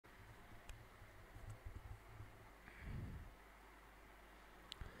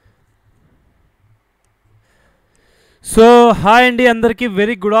So hi అండి అందరికీ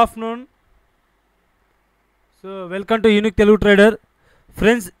very good afternoon. So welcome to unique Telugu trader.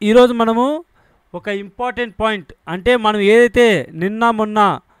 Friends, ఈరోజు మనము ఒక ఇంపార్టెంట్ పాయింట్, అంటే మనం ఏదైతే నిన్న మొన్న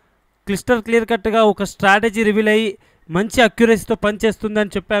క్లియర్ కట్గా ఒక స్ట్రాటజీ రివీల్ అయ్యి మంచి అక్యురసీతో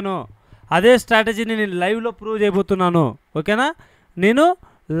పనిచేస్తుందని చెప్పాను, అదే స్ట్రాటజీని నేను లైవ్లో ప్రూవ్ చేయబోతున్నాను. ఓకేనా? నేను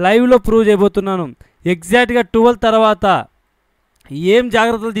లైవ్లో ప్రూవ్ చేయబోతున్నాను. ఎగ్జాక్ట్గా 12 తర్వాత ఏం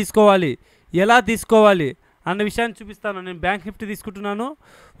జాగ్రత్తలు తీసుకోవాలి, ఎలా తీసుకోవాలి అన్న విషయాన్ని చూపిస్తాను. నేను బ్యాంక్ నిఫ్టీ తీసుకుంటున్నాను.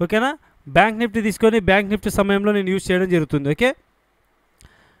 ఓకేనా? బ్యాంక్ నిఫ్టీ తీసుకొని బ్యాంక్ నిఫ్టీ సమయంలో నేను యూజ్ చేయడం జరుగుతుంది. ఓకే?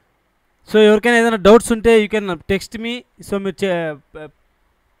 సో ఎవరికైనా ఏదైనా డౌట్స్ ఉంటే you can text me. So మీరు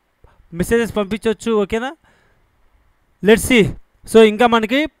మెసేజెస్ పంపించవచ్చు. ఓకేనా? Let's see. సో ఇంకా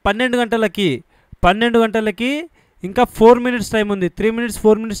మనకి 12 గంటలకి ఇంకా 4 minutes టైం ఉంది. 3 minutes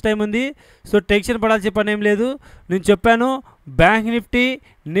 4 minutes టైం ఉంది. సో టెన్షన్ పడాల్సిన పని ఏం లేదు. నేను చెప్పాను బ్యాంక్ నిఫ్టీ,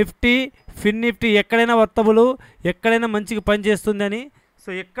 నిఫ్టీ, ఫిన్ నిఫ్టీ ఎక్కడైనా వర్తబులు, ఎక్కడైనా మంచిగా పనిచేస్తుందని. సో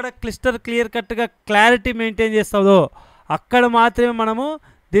ఎక్కడ క్లియర్ కట్గా క్లారిటీ మెయింటైన్ చేస్తుందో అక్కడ మాత్రమే మనము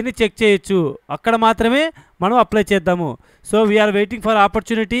దీన్ని చెక్ చేయొచ్చు, అక్కడ మాత్రమే మనం అప్లై చేద్దాము. So we are waiting for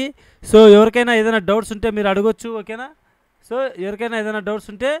opportunity. So ఎవరికైనా ఏదైనా డౌట్స్ ఉంటే మీరు అడగొచ్చు. ఓకేనా? సో ఎవరికైనా ఏదైనా డౌట్స్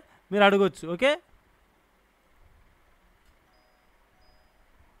ఉంటే మీరు అడగొచ్చు. ఓకే?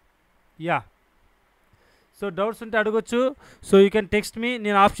 యా, సో డౌట్స్ ఉంటే అడగొచ్చు. So you can text me.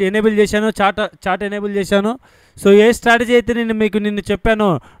 నేను ఆప్షన్ ఎనేబుల్ చేశాను, చార్ట్ ఎనేబుల్ చేశాను. సో ఏ స్ట్రాటజీ అయితే నేను మీకు నిన్న చెప్పాను,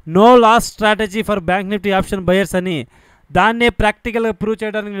 no loss strategy for bank Nifty option buyers అని, దాన్నే ప్రాక్టికల్గా ప్రూవ్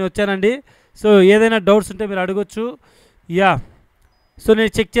చేయడానికి నేను వచ్చానండి. సో ఏదైనా డౌట్స్ ఉంటే మీరు అడగొచ్చు. యా, సో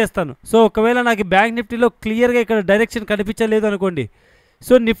నేను చెక్ చేస్తాను. సో ఒకవేళ నాకు బ్యాంక్ నిఫ్టీలో క్లియర్గా ఇక్కడ డైరెక్షన్ కనిపించలేదు అనుకోండి,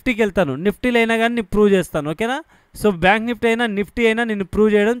 సో నిఫ్టీకి వెళ్తాను. నిఫ్టీలో అయినా కానీ నేను ప్రూవ్ చేస్తాను. ఓకేనా? సో బ్యాంక్ నిఫ్టీ అయినా నిఫ్టీ అయినా నేను ప్రూవ్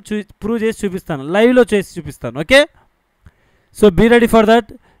చేసి చూపిస్తాను, లైవ్లో చేసి చూపిస్తాను. Okay? So be ready for that.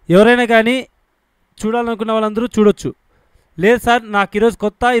 ఎవరైనా కానీ చూడాలనుకున్న వాళ్ళందరూ చూడొచ్చు. లేదు సార్ నాకు ఈరోజు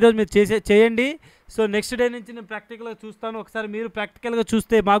కొత్త, ఈరోజు మీరు చేయండి. సో నెక్స్ట్ డే నుంచి నేను ప్రాక్టికల్గా చూస్తాను. ఒకసారి మీరు ప్రాక్టికల్గా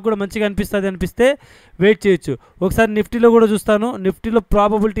చూస్తే మాకు కూడా మంచిగా అనిపిస్తే వెయిట్ చేయొచ్చు. ఒకసారి నిఫ్టీలో కూడా చూస్తాను, నిఫ్టీలో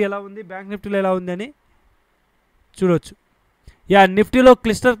ప్రాబబిలిటీ ఎలా ఉంది, బ్యాంక్ నిఫ్టీలో ఎలా ఉంది అని చూడవచ్చు. యా, నిఫ్టీలో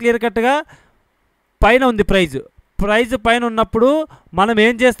క్లియర్ కట్గా పైన ఉంది ప్రైజ్ పైన ఉన్నప్పుడు మనం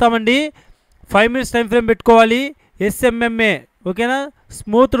ఏం చేస్తామండి, 5 minutes టైం ఫ్రేమ్ పెట్టుకోవాలి. SMMA, ఓకేనా?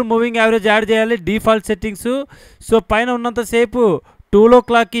 స్మూత్ మూవింగ్ యావరేజ్ యాడ్ చేయాలి, డిఫాల్ట్ సెట్టింగ్స్. సో పైన ఉన్నంతసేపు 12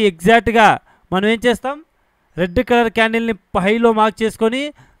 o'clockకి ఎగ్జాక్ట్గా మనం ఏం చేస్తాం, రెడ్ కలర్ క్యాండిల్ని హైలో మార్క్ చేసుకొని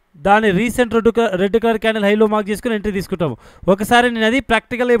దాని రీసెంట్ రెడ్ కలర్ క్యాండిల్ హైలో మార్క్ చేసుకొని ఎంట్రీ తీసుకుంటాము. ఒకసారి నేను అది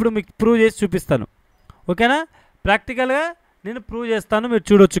ప్రాక్టికల్గా ఇప్పుడు మీకు ప్రూవ్ చేసి చూపిస్తాను. ఓకేనా? ప్రాక్టికల్గా నేను ప్రూవ్ చేస్తాను, మీరు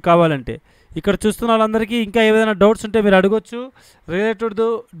చూడొచ్చు కావాలంటే. ఇక్కడ చూస్తున్న వాళ్ళందరికీ ఇంకా ఏదైనా డౌట్స్ ఉంటే మీరు అడగొచ్చు రిలేటెడ్ టు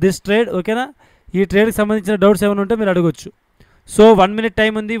దిస్ ట్రేడ్. ఓకేనా? ఈ ట్రేడ్కి సంబంధించిన డౌట్స్ ఏమైనా ఉంటే మీరు అడగొచ్చు. సో 1 minute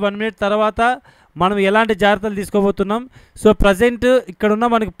టైం ఉంది. 1 minute తర్వాత మనం ఎలాంటి జాగ్రత్తలు తీసుకోబోతున్నాం. సో ప్రజెంట్ ఇక్కడున్న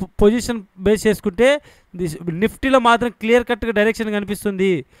మనకి పొజిషన్ బేస్ చేసుకుంటే నిఫ్టీలో మాత్రం క్లియర్ కట్గా డైరెక్షన్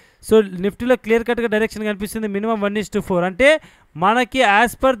కనిపిస్తుంది. సో నిఫ్టీలో క్లియర్ కట్గా డైరెక్షన్ కనిపిస్తుంది. మినిమం 1:4, అంటే మనకి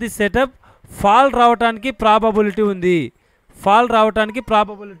as per the setup fall రావడానికి ప్రాబబిలిటీ ఉంది. ఫాల్ రావడానికి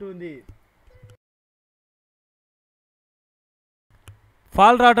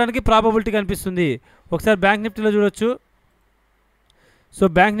ప్రాబబిలిటీ కనిపిస్తుంది. ఒకసారి బ్యాంక్ నిఫ్టీలో చూడొచ్చు. సో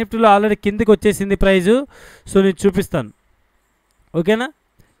బ్యాంక్ నిఫ్టీలో ఆల్రెడీ కిందికి వచ్చేసింది ప్రైజు. సో నేను చూపిస్తాను. ఓకేనా?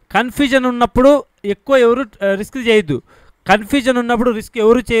 కన్ఫ్యూజన్ ఉన్నప్పుడు ఎక్కువ ఎవరు రిస్క్ చేయొద్దు.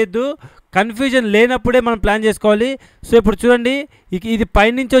 కన్ఫ్యూజన్ లేనప్పుడే మనం ప్లాన్ చేసుకోవాలి. సో ఇప్పుడు చూడండి, ఇది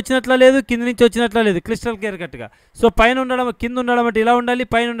పైనుంచి వచ్చినట్లా లేదు, కింద నుంచి వచ్చినట్లా లేదు, క్లియర్ కట్గా. సో పైన ఉండడం, కింద ఉండడం అంటే ఇలా ఉండాలి,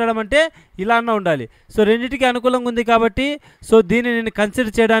 పైన ఉండడం అంటే ఇలా అన్న ఉండాలి. సో రెండింటికి అనుకూలంగా ఉంది కాబట్టి సో దీన్ని నేను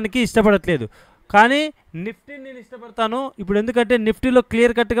కన్సిడర్ చేయడానికి ఇష్టపడట్లేదు. కానీ నిఫ్టీని నేను ఇష్టపడతాను ఇప్పుడు, ఎందుకంటే నిఫ్టీలో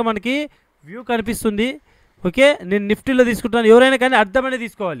క్లియర్ కట్గా మనకి వ్యూ కనిపిస్తుంది. ఓకే? నేను నిఫ్టీలో తీసుకుంటాను. ఎవరైనా కానీ అర్థమనే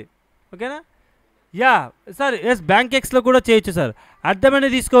తీసుకోవాలి. ఓకేనా? యా సార్, బ్యాంక్ ఎక్స్లో కూడా చేయొచ్చు సార్, అర్థమనే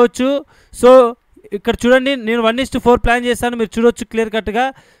తీసుకోవచ్చు. సో ఇక్కడ చూడండి, నేను 1:4 ప్లాన్ చేస్తాను, మీరు చూడొచ్చు క్లియర్ కట్గా.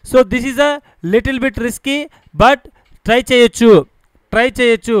 So this is a little bit risky, but try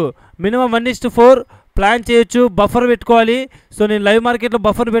చేయొచ్చు. మినిమం 1:4 ప్లాన్ చేయొచ్చు. బఫర్ పెట్టుకోవాలి. సో నేను లైవ్ మార్కెట్లో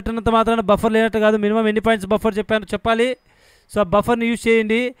బఫర్ పెట్టినంత మాత్రాన బఫర్ లేనట్టు కాదు, మినిమం ఎన్ని పాయింట్స్ బఫర్ చెప్పాలి. సో బఫర్ని యూజ్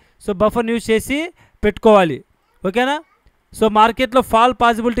చేయండి. సో బఫర్ని యూజ్ చేసి పెట్టుకోవాలి. ఓకేనా? సో మార్కెట్లో ఫాల్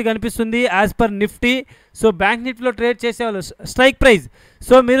పాసిబిలిటీ కనిపిస్తుంది as per Nifty. So bank నిఫ్టీలో ట్రేడ్ చేసేవాళ్ళు స్ట్రైక్ ప్రైజ్.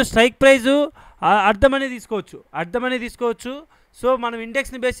 సో మీరు స్ట్రైక్ ప్రైజు అర్థమనే తీసుకోవచ్చు. సో మనం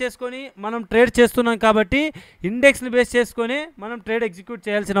ఇండెక్స్ని బేస్ చేసుకొని మనం ట్రేడ్ చేస్తున్నాం కాబట్టి ఇండెక్స్ని బేస్ చేసుకొని మనం ట్రేడ్ ఎగ్జిక్యూట్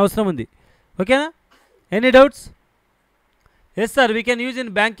చేయాల్సిన అవసరం ఉంది. ఓకేనా? Any doubts? Yes sir, we can use in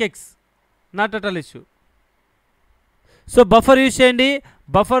bank X, not at all issue. So buffer use చేయండి.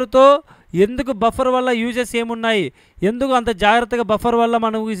 బఫర్తో ఎందుకు బఫర్ వల్ల యూజెస్ ఏమున్నాయి, ఎందుకు అంత జాగ్రత్తగా బఫర్ వల్ల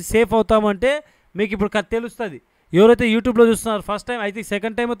మనం సేఫ్ అవుతామంటే మీకు ఇప్పుడు తెలుస్తుంది. ఎవరైతే యూట్యూబ్లో చూస్తున్నారు ఫస్ట్ టైం, అయితే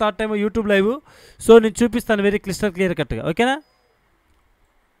second time third time YouTube live, so నేను చూపిస్తాను వెరీ క్లియర్ కట్గా. ఓకేనా,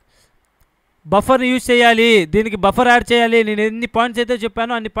 బఫర్ని యూజ్ చేయాలి, దీనికి బఫర్ యాడ్ చేయాలి. నేను ఎన్ని పాయింట్స్ అయితే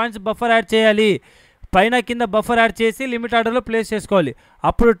చెప్పానో అన్ని పాయింట్స్ బఫర్ యాడ్ చేయాలి. పైన కింద బఫర్ యాడ్ చేసి లిమిట్ ఆర్డర్లో ప్లేస్ చేసుకోవాలి.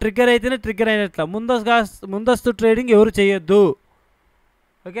 అప్పుడు ట్రిగ్గర్ అయితేనే ట్రిగ్గర్ అయినట్ల. ముందస్తు ట్రేడింగ్ ఎవరు చేయొద్దు.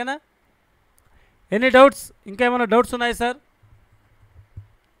 ఓకేనా, ఎనీ డౌట్స్? ఇంకా ఏమైనా డౌట్స్ ఉన్నాయి సార్?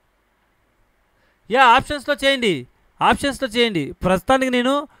 యా, ఆప్షన్స్లో చేయండి. ప్రస్తుతానికి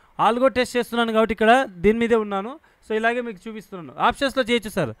నేను ఆల్గో టెస్ట్ చేస్తున్నాను కాబట్టి ఇక్కడ దీని మీదే ఉన్నాను. సో ఇలాగే మీకు చూపిస్తున్నాను. ఆప్షన్స్లో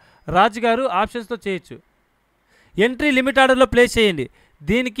చేయొచ్చు సార్, రాజు గారు ఆప్షన్స్లో చేయొచ్చు. ఎంట్రీ లిమిట్ ఆర్డర్లో ప్లేస్ చేయండి.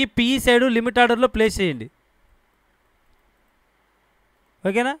 దీనికి పిఈ సైడ్ లిమిట్ ఆర్డర్లో ప్లేస్ చేయండి.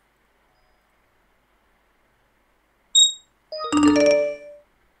 ఓకేనా,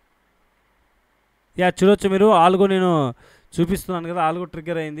 యా చూడొచ్చు మీరు. ఆల్గో నేను చూపిస్తున్నాను కదా, ఆల్గో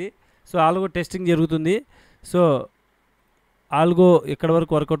ట్రిగ్గర్ అయింది. సో ఆల్గో టెస్టింగ్ జరుగుతుంది. సో ఆల్గో ఎక్కడి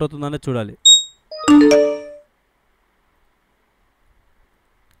వరకు వర్కౌట్ అవుతుందనే చూడాలి.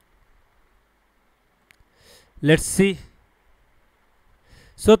 Let's see.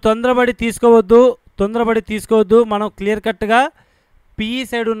 సో తొందరపడి తీసుకోవద్దు. మనం క్లియర్ కట్గా పిఈ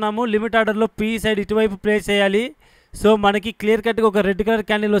సైడ్ ఉన్నాము. లిమిట్ ఆర్డర్లో పిఈ సైడ్ ఇటువైపు ప్లేస్ చేయాలి. సో మనకి క్లియర్ కట్గా ఒక రెడ్ కలర్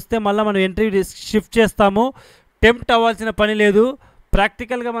క్యాండిల్ వస్తే మళ్ళీ మనం ఎంట్రీ షిఫ్ట్ చేస్తాము. టెంప్ట్ అవ్వాల్సిన పని లేదు.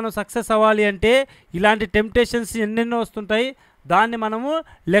 ప్రాక్టికల్గా మనం సక్సెస్ అవ్వాలి అంటే ఇలాంటి టెంప్టేషన్స్ ఎన్నెన్నో వస్తుంటాయి. దాన్ని మనము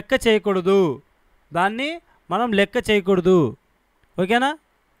లెక్క చేయకూడదు. ఓకేనా,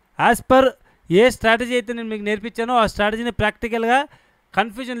 యాజ్ పర్ ఏ స్ట్రాటజీ అయితే నేను మీకు నేర్పించానో ఆ స్ట్రాటజీని ప్రాక్టికల్గా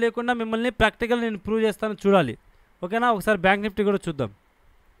కన్ఫ్యూజన్ లేకుండా మిమ్మల్ని ప్రాక్టికల్ నేను ప్రూవ్ చేస్తాను, చూడాలి. ఓకేనా, ఒకసారి బ్యాంక్ నిఫ్టీ కూడా చూద్దాం.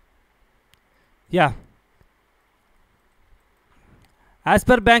 Yeah, as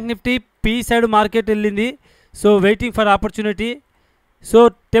per bank Nifty P side market వెళ్ళింది. So waiting for opportunity. So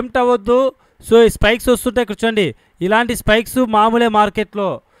tempt అవ్వద్దు. సో ఈ స్పైక్స్ వస్తుంటాయి ఇక్కడ చూడండి. ఇలాంటి స్పైక్స్ మామూలే మార్కెట్లో.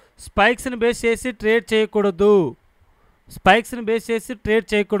 స్పైక్స్ని బేస్ చేసి ట్రేడ్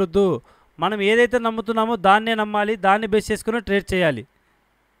చేయకూడదు. మనం ఏదైతే నమ్ముతున్నామో దాన్నే నమ్మాలి, దాన్ని బేస్ చేసుకుని ట్రేడ్ చేయాలి.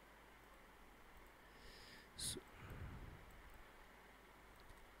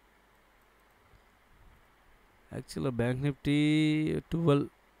 యాక్చువల్గా bank Nifty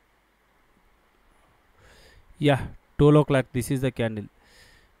 12 o'clock this is the candle.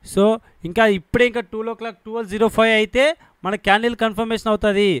 So ఇంకా 12:05 అయితే మన క్యాండిల్ కన్ఫర్మేషన్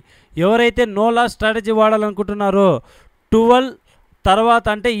అవుతుంది. ఎవరైతే నో లాస్ స్ట్రాటజీ వాడాలనుకుంటున్నారో 12 తర్వాత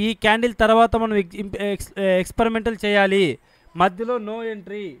అంటే ఈ క్యాండిల్ తర్వాత మనం ఎక్స్పెరిమెంటల్ చేయాలి. మధ్యలో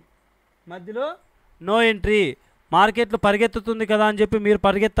నో ఎంట్రీ. మార్కెట్లో పరిగెత్తుతుంది కదా అని చెప్పి మీరు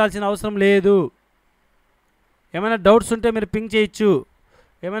పరిగెత్తాల్సిన అవసరం లేదు. ఏమైనా డౌట్స్ ఉంటే మీరు పింగ్ చేయొచ్చు,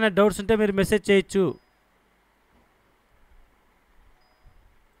 ఏమైనా డౌట్స్ ఉంటే మీరు మెసేజ్ చేయొచ్చు.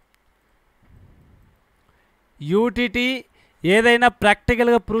 యూటీటీ ఏదైనా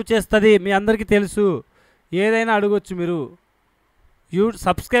ప్రాక్టికల్గా ప్రూవ్ చేస్తుంది, మీ అందరికీ తెలుసు. ఏదైనా అడగొచ్చు మీరు.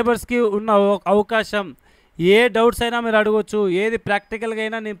 సబ్స్క్రైబర్స్కి ఉన్న అవకాశం. ఏ డౌట్స్ అయినా మీరు అడగొచ్చు. ఏది ప్రాక్టికల్గా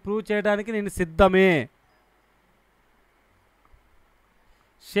అయినా నేను ప్రూవ్ చేయడానికి నేను సిద్ధమే.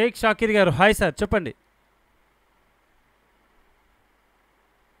 షేక్ షాకీర్ గారు హాయ్ సార్, చెప్పండి.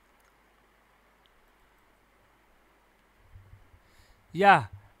 యా,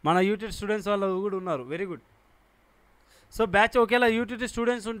 మన యూట్యూబ్ స్టూడెంట్స్ వాళ్ళు కూడా ఉన్నారు, వెరీ గుడ్. సో బ్యాచ్ ఒకేలా యూట్యూబ్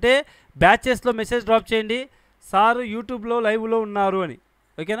స్టూడెంట్స్ ఉంటే బ్యాచెస్లో మెసేజ్ డ్రాప్ చేయండి, సార్ యూట్యూబ్లో లైవ్లో ఉన్నారు అని.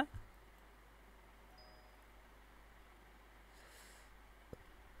 ఓకేనా,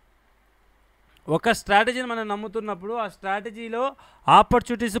 ఒక స్ట్రాటజీని మనం నమ్ముతున్నప్పుడు ఆ స్ట్రాటజీలో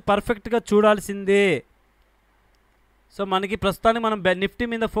ఆపర్చునిటీస్ పర్ఫెక్ట్గా చూడాల్సిందే. సో మనకి ప్రస్తుతానికి మనం నిఫ్టీ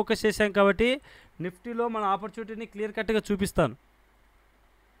మీద ఫోకస్ చేసాం కాబట్టి నిఫ్టీలో మన ఆపర్చునిటీని క్లియర్ కట్గా చూపిస్తాను.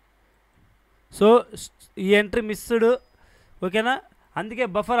 సో ఈ ఎంట్రీ మిస్డ్. ఓకేనా, అందుకే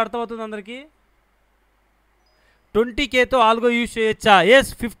బఫర్ అర్థమవుతుంది అందరికీ. 20Kతో ఆల్గో యూజ్ చేయొచ్చా? ఎస్,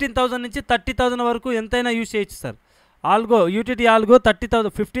 15,000 నుంచి 30,000 వరకు ఎంతైనా యూజ్ చేయొచ్చు సార్. ఆల్గో యూటీటీ ఆల్గో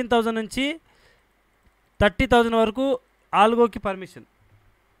 30,000, 15,000 నుంచి 30,000 వరకు ఆల్గోకి పర్మిషన్.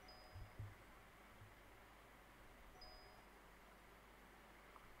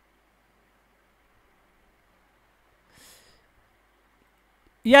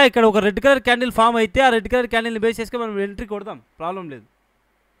 యా, ఇక్కడ ఒక రెడ్ కలర్ క్యాండిల్ ఫామ్ అయితే ఆ రెడ్ కలర్ క్యాండిల్ని బేస్ చేసుకొని మనం ఎంట్రీ కొడదాం, ప్రాబ్లం లేదు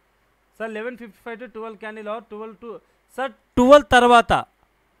sir. 11:55 to 12 candle are 12 to sir 12 తర్వాత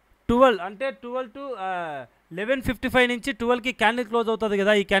 12 అంటే 12 to 11:55 నుంచి 12కి క్యాండిల్ క్లోజ్ అవుతుంది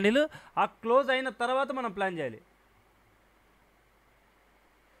కదా ఈ క్యాండిల్. ఆ క్లోజ్ అయిన తర్వాత మనం ప్లాన్ చేయాలి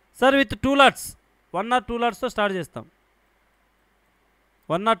sir. With 2 LADS 1 or 2 లాట్స్తో start చేస్తాం.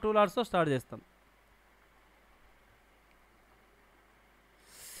 1 or 2 లాట్స్తో స్టార్ట్ చేస్తాం.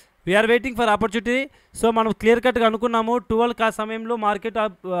 We are waiting for opportunity. So మనం క్లియర్ కట్గా అనుకున్నాము 12 సమయంలో మార్కెట్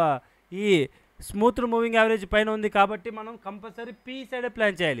ఈ స్మూత్ మూవింగ్ యావరేజ్ పైన ఉంది కాబట్టి మనం కంపల్సరీ పీ సైడ్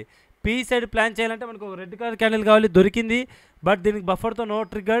ప్లాన్ చేయాలి. పీ సైడ్ ప్లాన్ చేయాలంటే మనకు ఒక రెడ్ కలర్ క్యాండిల్ కావాలి, దొరికింది. బట్ దీనికి బఫర్తో నో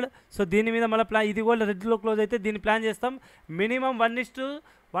ట్రిగర్డ్. సో దీని మీద మళ్ళీ ప్లాన్, ఇది కూడా రెడ్లో క్లోజ్ అయితే దీన్ని ప్లాన్ చేస్తాం. మినిమం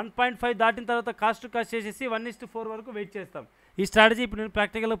 1:1.5 దాటిన తర్వాత కాస్ట్ టు కాస్ట్ చేసేసి 1:4 వరకు వెయిట్ చేస్తాం. ఈ స్ట్రాటజీ ఇప్పుడు నేను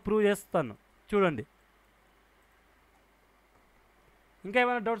ప్రాక్టికల్గా ప్రూవ్ చేస్తాను, చూడండి. ఇంకా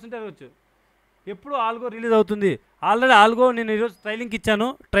ఏమైనా డౌట్స్ ఉంటే అడగచ్చు. ఎప్పుడు ఆల్గో రిలీజ్ అవుతుంది? ఆల్రెడీ ఆల్గో నేను ఈరోజు ట్రైలింగ్కి ఇచ్చాను.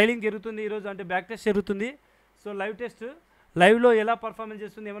 ట్రైలింగ్ జరుగుతుంది ఈరోజు, అంటే బ్యాక్ టెస్ట్ జరుగుతుంది. సో లైవ్ టెస్ట్, లైవ్లో ఎలా పర్ఫార్మెన్స్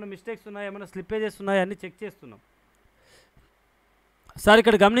చేస్తుంది, ఏమైనా మిస్టేక్స్ ఉన్నాయా, ఏమైనా స్లిప్పేజెస్ ఉన్నాయా అన్నీ చెక్ చేస్తున్నాం. సార్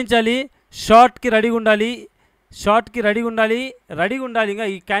ఇక్కడ గమనించాలి, షార్ట్కి రెడీగా ఉండాలి, రెడీగా ఉండాలి. ఇంకా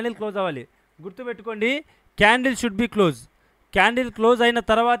ఈ క్యాండిల్ క్లోజ్ అవ్వాలి. గుర్తుపెట్టుకోండి, candle should be close. Candle close అయిన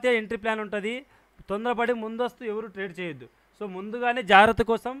తర్వాతే ఎంట్రీ ప్లాన్ ఉంటుంది. తొందరపడి ముందస్తు ఎవరు ట్రేడ్ చేయొద్దు. సో ముందుగానే జాగ్రత్త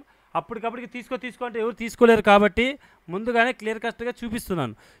కోసం అప్పటికప్పటికి తీసుకో అంటే ఎవరు తీసుకోలేరు కాబట్టి ముందుగానే క్లియర్ కట్గా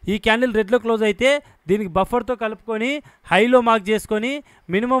చూపిస్తున్నాను. ఈ క్యాండిల్ రెడ్లో క్లోజ్ అయితే దీనికి బఫర్తో కలుపుకొని హైలో మార్క్ చేసుకొని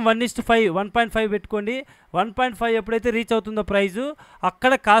మినిమం 1:5 1.5 పెట్టుకోండి. 1.5 ఎప్పుడైతే రీచ్ అవుతుందో ప్రైజు,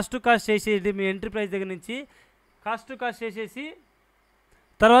 అక్కడ కాస్ట్ టు కాస్ట్ చేసేది మీ ఎంట్రీ ప్రైస్ దగ్గర నుంచి కాస్ట్ టు కాస్ట్ చేసేసి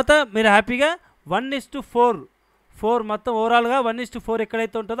తర్వాత మీరు హ్యాపీగా 1:4 మొత్తం ఓవరాల్గా 1:4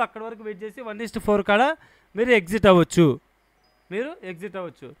 ఎక్కడైతే ఉంటుందో అక్కడ వరకు వెయిట్ చేసి 1:4 కాడ మీరు ఎగ్జిట్ అవ్వచ్చు.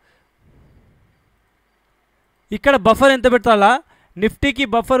 ఇక్కడ బఫర్ ఎంత పెట్టాలా? నిఫ్టీకి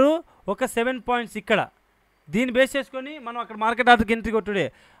బఫరు ఒక 7 పాయింట్స్. ఇక్కడ దీన్ని బేస్ చేసుకొని మనం అక్కడ మార్కెట్ ఆర్డర్కి ఎంట్రీ కొట్టుడే.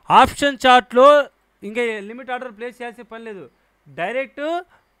 ఆప్షన్ చార్ట్లో ఇంకా లిమిట్ ఆర్డర్ ప్లేస్ చేయాల్సిన పని లేదు.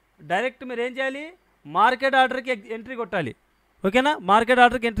 డైరెక్ట్ మీరు ఏం చేయాలి? మార్కెట్ ఆర్డర్కి ఎంట్రీ కొట్టాలి. ఓకేనా? మార్కెట్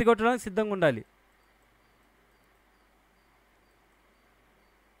ఆర్డర్కి ఎంట్రీ కొట్టడానికి సిద్ధంగా ఉండాలి.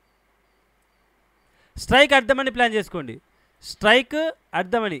 స్ట్రైక్ అర్థమని ప్లాన్ చేసుకోండి. స్ట్రైక్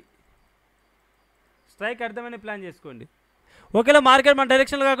అర్థమని ప్లాన్ చేసుకోండి. ఒకవేళ మార్కెట్ మన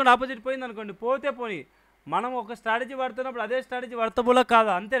డైరెక్షన్లో కాకుండా ఆపోజిట్ పోయింది అనుకోండి, పోనీ మనం ఒక స్ట్రాటజీ వాడుతున్నప్పుడు అదే స్ట్రాటజీ వర్తబులా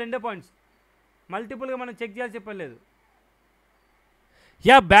కాదా, అంతే. 2 పాయింట్స్ మల్టిపుల్గా మనం చెక్ చేయాల్సి చెప్పలేదు.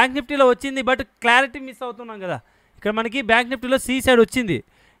 బ్యాంక్ నిఫ్టీలో వచ్చింది, బట్ క్లారిటీ మిస్ అవుతున్నాం కదా. ఇక్కడ మనకి బ్యాంక్ నిఫ్టీలో సి సైడ్ వచ్చింది.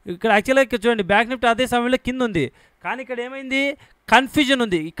 ఇక్కడ యాక్చువల్గా ఇక్కడ చూడండి, బ్యాంక్ నిఫ్టీ అదే సమయంలో కింద ఉంది, కానీ ఇక్కడ ఏమైంది? కన్ఫ్యూజన్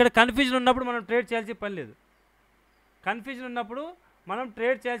ఉంది. ఇక్కడ కన్ఫ్యూజన్ ఉన్నప్పుడు మనం ట్రేడ్ చేయాల్సిన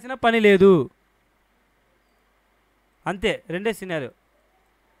పని లేదు. అంతే, రెండే సినారియో.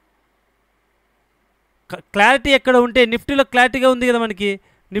 క్లారిటీ ఎక్కడ ఉంటే, నిఫ్టీలో క్లారిటీగా ఉంది కదా మనకి.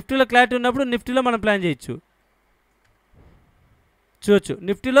 నిఫ్టీలో క్లారిటీ ఉన్నప్పుడు నిఫ్టీలో మనం ప్లాన్ చేయొచ్చు. చూడొచ్చు,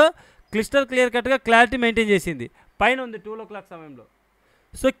 నిఫ్టీలో క్లియర్ కట్గా క్లారిటీ మెయింటైన్ చేసింది. పైన ఉంది 12 o'clock సమయంలో.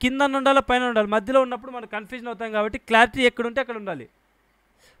 సో కింద ఉండాలి, పైన ఉండాలి. మధ్యలో ఉన్నప్పుడు మనం కన్ఫ్యూజన్ అవుతాం కాబట్టి క్లారిటీ ఎక్కడ ఉంటే అక్కడ ఉండాలి.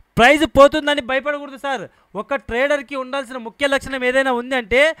 ప్రైజ్ పోతుందని భయపడకూడదు సార్. ఒక ట్రేడర్కి ఉండాల్సిన ముఖ్య లక్షణం ఏదైనా ఉంది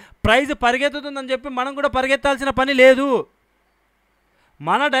అంటే ప్రైజ్ పరిగెత్తుతుందని చెప్పి మనం కూడా పరిగెత్తాల్సిన పని లేదు.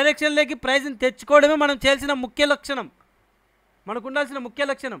 మన డైరెక్షన్లోకి ప్రైజ్ని తెచ్చుకోవడమే మనం చేయాల్సిన ముఖ్య లక్షణం, మనకు ఉండాల్సిన ముఖ్య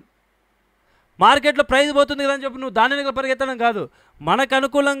లక్షణం. మార్కెట్లో ప్రైజ్ పోతుంది కదా అని చెప్పి నువ్వు దాని దగ్గర పరిగెత్తడం కాదు. మనకు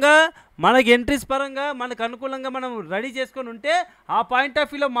అనుకూలంగా, మనకి ఎంట్రీస్ పరంగా మనకు అనుకూలంగా మనం రెడీ చేసుకొని ఉంటే ఆ పాయింట్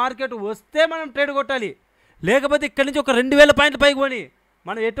ఆఫ్ వ్యూలో మార్కెట్ వస్తే మనం ట్రేడ్ కొట్టాలి. లేకపోతే ఇక్కడి నుంచి ఒక 2000 పాయింట్లు పైకి పోని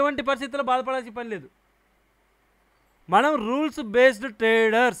మనం ఎటువంటి పరిస్థితుల్లో బాధపడాల్సిన పని లేదు. మనం రూల్స్ బేస్డ్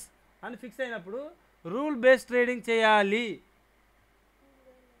ట్రేడర్స్ అని ఫిక్స్ అయినప్పుడు రూల్ బేస్డ్ ట్రేడింగ్ చేయాలి.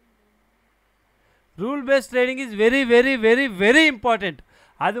 Rule based trading is very very very very important.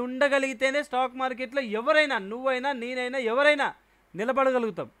 అది ఉండగలిగితేనే స్టాక్ మార్కెట్లో ఎవరైనా, నువ్వైనా నేనైనా ఎవరైనా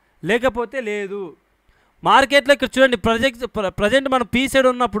నిలబడగలుగుతాం, లేకపోతే లేదు. మార్కెట్లో ఇక్కడ చూడండి, ప్రజెంట్ మనం పీ సైడ్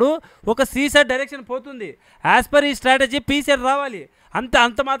ఉన్నప్పుడు ఒక సి సైడ్ డైరెక్షన్ పోతుంది. యాజ్ పర్ ఈ స్ట్రాటజీ పీ సైడ్ రావాలి.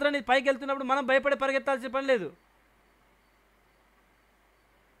 అంత మాత్రం పైకి వెళ్తున్నప్పుడు మనం భయపడి పరిగెత్తాల్సిన పని లేదు.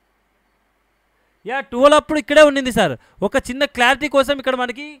 12 అప్పుడు ఇక్కడే ఉండింది సార్. ఒక చిన్న క్లారిటీ కోసం ఇక్కడ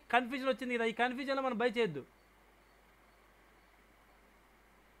మనకి కన్ఫ్యూజన్ వచ్చింది కదా, ఈ కన్ఫ్యూజన్లో మనం బై చేయొద్దు.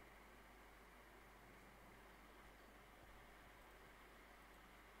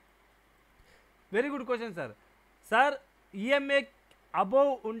 Very good question sir. Sir EMA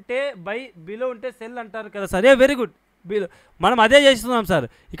above ఉంటే బై, బిలో ఉంటే సెల్ అంటారు కదా సార్. Very good. బిలో మనం అదే చేస్తున్నాం సార్.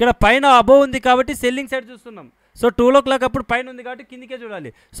 ఇక్కడ పైన అబోవ్ ఉంది కాబట్టి సెల్లింగ్ సైడ్ చూస్తున్నాం. సో 12 o'clock అప్పుడు పైన ఉంది కాబట్టి కిందికే చూడాలి.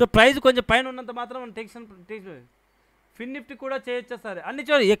 సో ప్రైస్ కొంచెం పైన ఉన్నంత మాత్రం మనం టెన్షన్ ఫిన్ నిఫ్టీ కూడా చేయొచ్చా సార్? అన్ని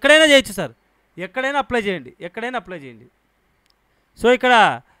చూడండి, ఎక్కడైనా చేయొచ్చు సార్. ఎక్కడైనా అప్లై చేయండి. సో ఇక్కడ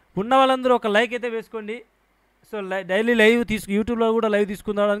ఉన్న వాళ్ళందరూ ఒక లైక్ అయితే వేసుకోండి. సో డైలీ లైవ్ యూట్యూబ్లో కూడా లైవ్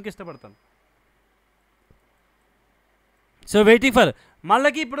తీసుకుందానికి ఇష్టపడతాను. సో వెయిటింగ్ ఫర్ మళ్ళీ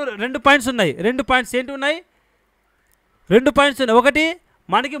ఇప్పుడు 2 పాయింట్స్ ఉన్నాయి. 2 పాయింట్స్ ఏంటి ఉన్నాయి? 2 పాయింట్స్ ఉన్నాయి. ఒకటి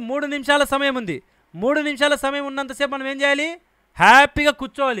మనకి 3 నిమిషాల సమయం ఉంది. 3 నిమిషాల సమయం ఉన్నంతసేపు మనం ఏం చేయాలి? హ్యాపీగా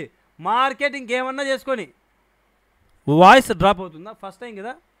కూర్చోవాలి. మార్కెట్ ఇంకేమన్నా చేసుకొని. వాయిస్ డ్రాప్ అవుతుందా? ఫస్ట్ టైం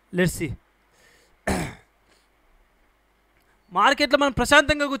కదా, లెట్స్ సీ. మార్కెట్లో మనం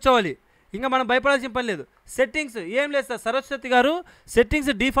ప్రశాంతంగా కూర్చోవాలి. ఇంకా మనం భయపడాల్సిన పని లేదు. సెట్టింగ్స్ ఏం లేదు సార్, సరస్వతి గారు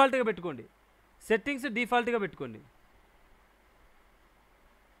సెట్టింగ్స్ డిఫాల్ట్గా పెట్టుకోండి. సెట్టింగ్స్ డిఫాల్ట్గా పెట్టుకోండి,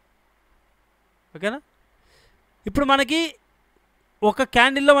 ఓకేనా? ఇప్పుడు మనకి ఒక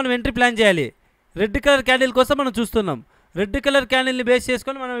క్యాండిల్లో మనం ఎంట్రీ ప్లాన్ చేయాలి. రెడ్ కలర్ క్యాండిల్ కోసం మనం చూస్తున్నాం. రెడ్ కలర్ క్యాండిల్ని బేస్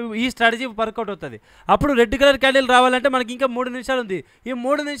చేసుకొని మనం ఈ స్ట్రాటజీ వర్కౌట్ అవుతుంది. అప్పుడు రెడ్ కలర్ క్యాండిల్ రావాలంటే మనకి ఇంకా 3 నిమిషాలు ఉంది. ఈ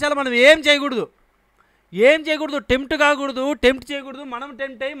 3 నిమిషాలు మనం ఏం చేయకూడదు, టెంప్ట్ కాకూడదు, టెంప్ట్ చేయకూడదు. మనం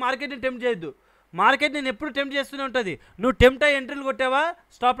టెంప్ట్ అయ్యి మార్కెట్ని టెంప్ట్ చేయొద్దు. మార్కెట్ నేను ఎప్పుడు టెంప్ట్ చేస్తూనే ఉంటుంది. నువ్వు టెంప్ట్ అయ్యి ఎంట్రీలు కొట్టావా,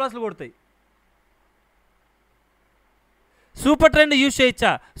 స్టాప్ లాస్లు కొడతాయి. సూపర్ ట్రెండ్ యూజ్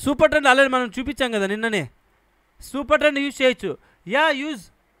చేయొచ్చా? సూపర్ ట్రెండ్ ఆల్రెడీ మనం చూపించాం కదా నిన్ననే. సూపర్ ట్రెండ్ యూజ్ చేయొచ్చు. Yeah use.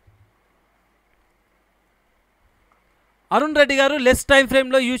 అరుణ్ రెడ్డి గారు లెస్ టైం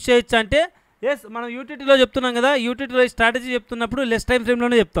ఫ్రేమ్లో యూజ్ చేయొచ్చు అంటే ఎస్, మనం యూటీటీలో చెప్తున్నాం కదా. యూటీటీలో స్ట్రాటజీ చెప్తున్నప్పుడు లెస్ టైం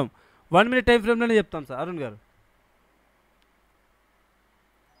ఫ్రేమ్లోనే చెప్తాం, 1 మినిట్ టైం ఫ్రేమ్లోనే చెప్తాం సార్ అరుణ్ గారు.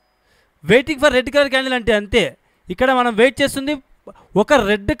 Waiting for red colour candle అంటే అంతే. ఇక్కడ మనం వెయిట్ చేస్తుంది ఒక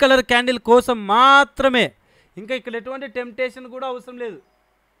రెడ్ కలర్ క్యాండిల్ కోసం మాత్రమే. ఇంకా ఇక్కడ ఎటువంటి టెంప్టేషన్ కూడా అవసరం లేదు.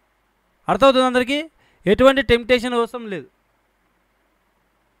 అర్థమవుతుంది అందరికీ? ఎటువంటి టెంప్టేషన్ అవసరం లేదు.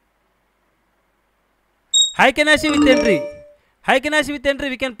 High కెనాసి with entry, high కెనాసి with entry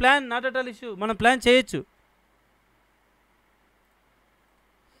we can plan, not at all issue. మనం ప్లాన్ చేయొచ్చు.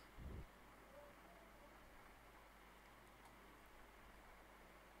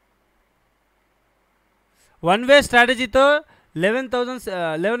 One way స్ట్రాటజీతో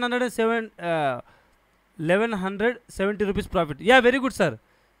 1170 rupees profit. Yeah very good sir.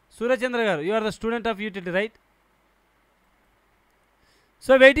 Suryachandra గారు, you are the student of utility right?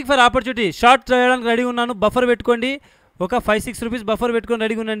 So waiting for opportunity. Short చేయడానికి ready ఉన్నాను. Buffer పెట్టుకోండి, ఒక 5-6 rupees buffer పెట్టుకొని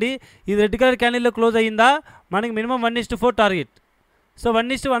రెడీగా ఉండండి. ఇది రెడ్ కలర్ క్యాండిల్లో క్లోజ్ అయ్యిందా, మనకి మినిమం 1:4 టార్గెట్. సో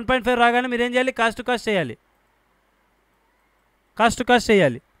 1:1.5 రాగానే మీరు ఏం చేయాలి? కాస్ట్ టు కాస్ట్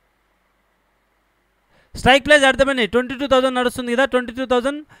చేయాలి. స్ట్రైక్ ప్రైస్ అర్థమైంది. 22,000 నడుస్తుంది కదా,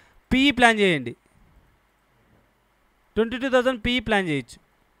 22,000 పీఈ ప్లాన్ చేయండి. 22,000 పీఈ ప్లాన్ చేయొచ్చు.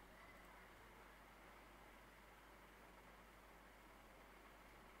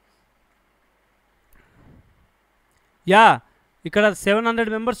 యా ఇక్కడ 700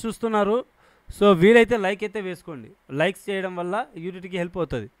 మెంబర్స్ చూస్తున్నారు. సో వీలైతే లైక్ అయితే వేసుకోండి. లైక్స్ చేయడం వల్ల యూనిటీకి హెల్ప్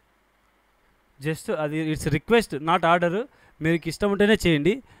అవుతుంది. జస్ట్ అది ఇట్స్ రిక్వెస్ట్, నాట్ ఆర్డర్. మీకు ఇష్టం ఉంటేనే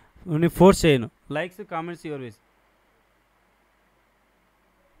చేయండి, నేను ఫోర్స్ చేయను. Likes, comments your ways.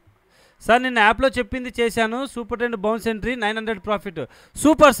 Sir నేను యాప్లో చెప్పింది చేశాను. Super trend bounce entry 900 profit.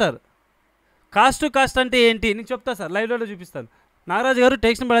 Super sir. Cost to cost అంటే ఏంటి నేను చెప్తా సార్, లైవ్లోనే చూపిస్తాను. నాగరాజు గారు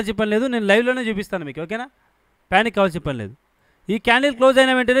టెక్స్ట్ పడాల్సిన పని లేదు, నేను లైవ్లోనే చూపిస్తాను మీకు, ఓకేనా? ప్యానిక్ కావాల్సిన పని లేదు. ఈ క్యాండిల్ క్లోజ్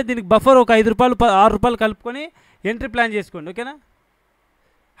అయిన వెంటనే దీనికి బఫర్ ఒక 5 రూపాయలు 6 రూపాయలు కలుపుకొని ఎంట్రీ ప్లాన్ చేసుకోండి, ఓకేనా?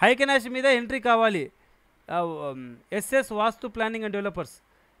 హై కెనాష్ మీద ఎంట్రీ కావాలి. SS vastu planning and developers.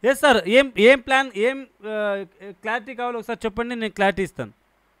 Yes sir. ఏం ప్లాన్, క్లారిటీ కావాలో ఒకసారి చెప్పండి, నేను క్లారిటీ ఇస్తాను.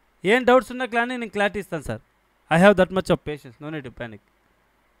 ఏం డౌట్స్ ఉన్నా నేను క్లారిటీ ఇస్తాను sir. I have that much of patience, no need to panic.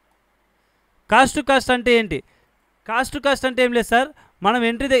 Cost to cost అంటే ఏంటి? కాస్ట్ టు కాస్ట్ అంటే ఏం లేదు సార్, మనం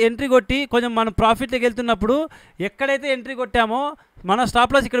ఎంట్రీ కొట్టి కొంచెం మనం ప్రాఫిట్లోకి వెళ్తున్నప్పుడు ఎక్కడైతే ఎంట్రీ కొట్టామో మన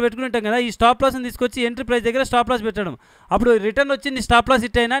స్టాప్ లాస్ ఇక్కడ పెట్టుకుని ఉంటాం కదా, ఈ స్టాప్ లాస్ని తీసుకొచ్చి ఎంట్రీ ప్రైస్ దగ్గర స్టాప్ లాస్ పెట్టడం. అప్పుడు రిటర్న్ వచ్చి నీ స్టాప్ లాస్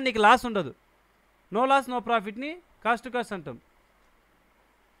హిట్ అయినా నీకు లాస్ ఉండదు. No loss no ప్రాఫిట్ని cost to cost అంటాం.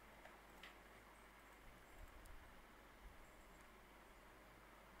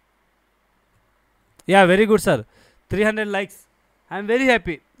 Yeah very good sir. 300 likes, I'm very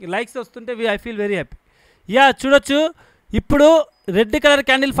happy. Likes వస్తుంటే I feel very happy. Yeah చూడొచ్చు, ఇప్పుడు రెడ్ కలర్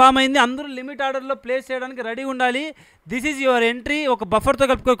క్యాండిల్ ఫామ్ అయింది. అందరూ లిమిట్ ఆర్డర్లో ప్లేస్ చేయడానికి రెడీ ఉండాలి. This is your entry. ఒక బఫర్తో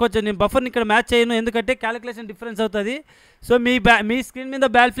కలుపుకోవచ్చు. నేను బఫర్ని ఇక్కడ మ్యాచ్ చేయను, ఎందుకంటే క్యాలిక్యులేషన్ డిఫరెన్స్ అవుతుంది. సో మీ స్క్రీన్ మీద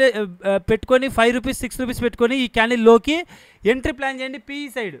పెట్టుకొని 5 రూపీస్ 6 రూపీస్ పెట్టుకొని ఈ క్యాండిల్లోకి ఎంట్రీ ప్లాన్ చేయండి.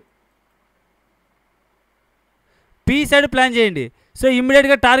 పీఈ సైడ్ ప్లాన్ చేయండి. సో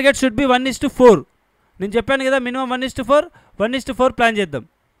ఇమ్మీడియట్గా టార్గెట్ షుడ్ బి 1:4. నేను చెప్పాను కదా, మినిమం 1:4 ప్లాన్ చేద్దాం.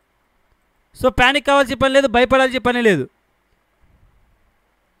 సో ప్యానిక్ కావాల్సిన పని లేదు, భయపడాల్సిన పని లేదు.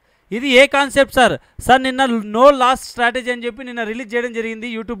 ఇది ఏ కాన్సెప్ట్ సార్? సార్ నిన్న నో లాస్ స్ట్రాటజీ అని చెప్పి నిన్న రిలీజ్ చేయడం జరిగింది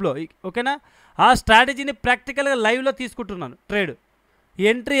యూట్యూబ్లో, ఓకేనా? ఆ స్ట్రాటజీని ప్రాక్టికల్గా లైవ్లో తీసుకుంటున్నాను ట్రేడ్.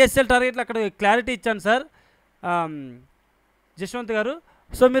 ఎంట్రీ ఎస్ఎల్ టార్గెట్లు అక్కడ క్లారిటీ ఇచ్చాను సార్ జశ్వంత్ గారు.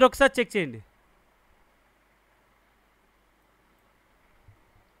 సో మీరు ఒకసారి చెక్ చేయండి.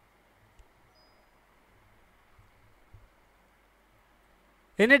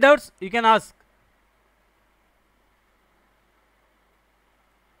 Any doubts? You can ask.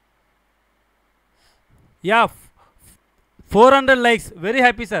 Yeah 400 likes, very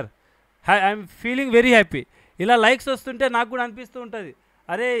happy sir, I'm feeling very happy. ఇలా లైక్స్ వస్తుంటే నాకు కూడా అనిపిస్తూ ఉంటుంది,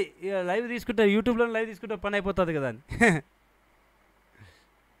 అరే లైవ్ తీసుకుంటే యూట్యూబ్లో లైవ్ తీసుకుంటే పని అయిపోతుంది కదా అని.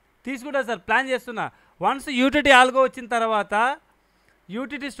 తీసుకుంటా సార్, ప్లాన్ చేస్తున్నా. వన్స్ యూటీటీ ఆల్గో వచ్చిన తర్వాత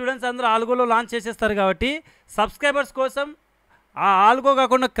యూటీటీ స్టూడెంట్స్ అందరూ ఆల్గోలో లాంచ్ చేసేస్తారు కాబట్టి సబ్స్క్రైబర్స్ కోసం ఆ ఆల్గో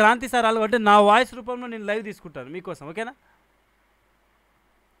కాకుండా క్రాంతి సార్ ఆల్గో అంటే నా వాయిస్ రూపంలో నేను లైవ్ తీసుకుంటాను మీకోసం, ఓకేనా?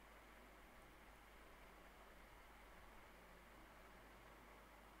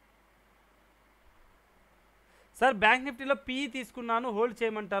 సార్ బ్యాంక్ నిఫ్టీలో పీఈ తీసుకున్నాను, హోల్డ్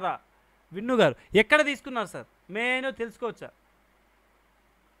చేయమంటారా? విన్ను గారు ఎక్కడ తీసుకున్నారు సార్, నేను తెలుసుకోవచ్చా?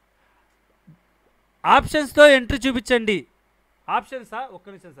 ఆప్షన్స్తో ఎంట్రీ చూపించండి. ఆప్షన్సా? ఒక్క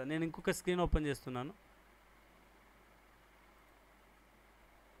నిమిషం సార్, నేను ఇంకొక స్క్రీన్ ఓపెన్ చేస్తున్నాను.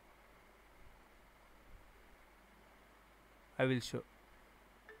 I will show.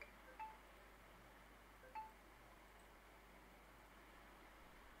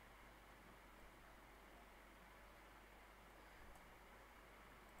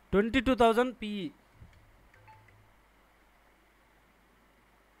 $22,000 PE.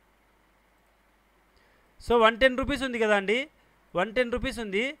 So 110 rupees ఉంది కదా అండి, 110 రూపీస్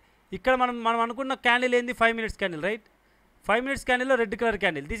ఉంది. ఇక్కడ మనం అనుకున్న క్యాండిల్ ఏంది, 5 minutes candle, right? 5 minutes క్యాండిల్లో red colour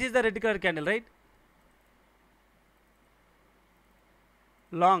candle, this is the red colour candle, right?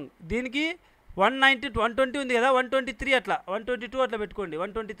 Long దీనికి 190 120 ఉంది కదా, 123 అట్లా, 122 అట్లా పెట్టుకోండి,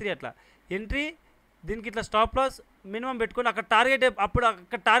 123 అట్లా ఎంట్రీ. దీనికి ఇట్లా స్టాప్ లాస్ మినిమం పెట్టుకోండి. అక్కడ టార్గెట్ అప్పుడు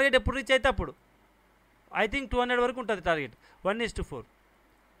అక్కడ టార్గెట్ ఎప్పుడు రీచ్ అయితే అప్పుడు ఐ థింక్ 200 వరకు ఉంటుంది target, 1:4.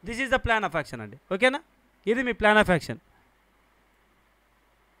 This is the plan of action అండి, ఓకేనా? ఇది మీ ప్లాన్ ఆఫ్ యాక్షన్,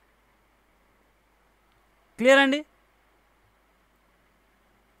 క్లియర్ అండి?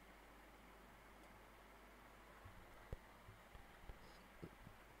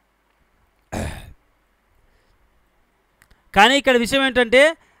 కానీ ఇక్కడ విషయం ఏంటంటే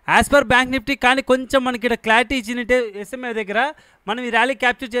యాజ్ పర్ బ్యాంక్ నిఫ్టీ కానీ కొంచెం మనకి ఇక్కడ క్లారిటీ ఇచ్చినట్టే ఎస్ఎంఏ దగ్గర మనం ఈ ర్యాలీ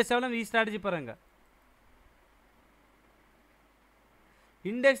క్యాప్చర్ చేసేవాళ్ళం ఈ స్ట్రాటజీ పరంగా.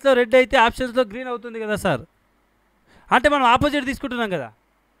 ఇండెక్స్లో రెడ్ అయితే ఆప్షన్స్లో గ్రీన్ అవుతుంది కదా సార్, అంటే మనం ఆపోజిట్ తీసుకుంటున్నాం కదా,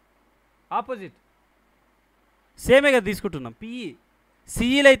 ఆపోజిట్ సేమే కదా తీసుకుంటున్నాం. పిఈ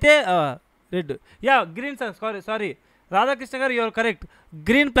సిఈలు అయితే red, yeah green sir, sorry Radhakrishna గారు, యువర్ కరెక్ట్,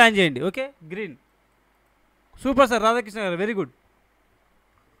 గ్రీన్ ప్లాన్ చేయండి, okay? Green super sir Radhakrishna గారు, very good.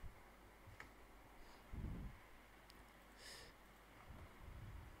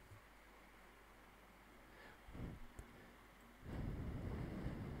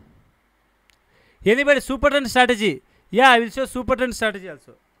 Anybody super trend strategy? Yeah I will show super trend strategy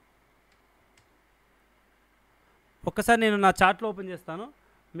also. ఒక్కసారి నేను నా చార్ట్లో ఓపెన్ చేస్తాను,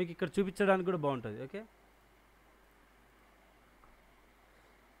 మీకు ఇక్కడ చూపించడానికి కూడా బాగుంటుంది, ఓకే?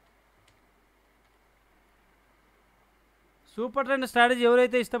 సూపర్ ట్రెండ్ స్ట్రాటజీ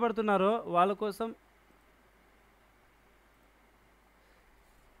ఎవరైతే ఇష్టపడుతున్నారో వాళ్ళ కోసం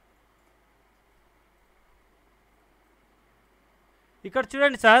ఇక్కడ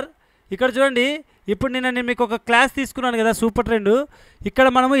చూడండి సార్, ఇక్కడ చూడండి. ఇప్పుడు నేను మీకు ఒక క్లాస్ తీసుకున్నాను కదా సూపర్ ట్రెండ్, ఇక్కడ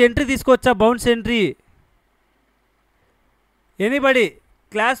మనము ఎంట్రీ తీసుకోవచ్చా, బౌన్స్ ఎంట్రీ? ఎనీబడి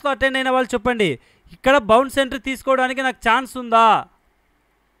క్లాస్లో అటెండ్ అయిన వాళ్ళు చెప్పండి, ఇక్కడ బౌన్స్ ఎంట్రీ తీసుకోవడానికి నాకు ఛాన్స్ ఉందా?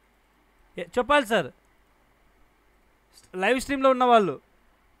 చెప్పాలి సార్. లైవ్ స్ట్రీమ్లో ఉన్నవాళ్ళు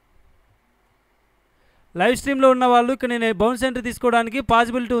ఇక్కడ నేను బౌన్స్ ఎంట్రీ తీసుకోవడానికి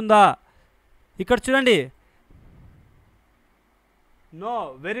పాసిబిలిటీ ఉందా? ఇక్కడ చూడండి. No,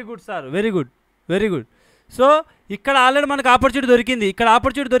 very good sir, very good, very good. So ఇక్కడ ఆల్రెడీ మనకు ఆపర్చునిటీ దొరికింది,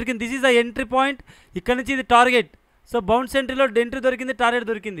 this is the entry point. ఇక్కడ నుంచి ఇది టార్గెట్. సో బౌన్స్ ఎంట్రీలో ఎంట్రీ దొరికింది, టార్గెట్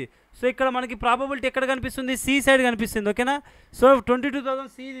దొరికింది. సో ఇక్కడ మనకి ప్రాబబిలిటీ ఎక్కడ కనిపిస్తుంది, సి సైడ్ కనిపిస్తుంది, ఓకేనా? సో 22,000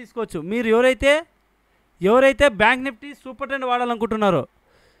 సి తీసుకోవచ్చు. మీరు ఎవరైతే bank Nifty super trend వాడాలనుకుంటున్నారో,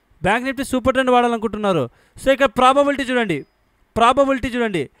 so ఇక్కడ ప్రాబబిలిటీ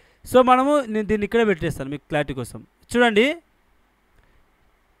చూడండి, సో మనము నేను దీన్ని ఇక్కడే పెట్టేస్తాను మీకు క్లారిటీ కోసం. చూడండి,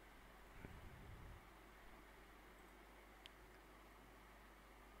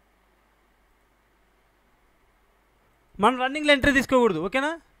 మనం రన్నింగ్లో ఎంట్రీ తీసుకోకూడదు, ఓకేనా?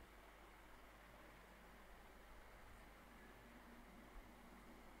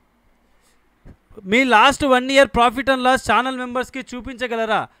 మీ last 1 year profit and loss channel మెంబర్స్కి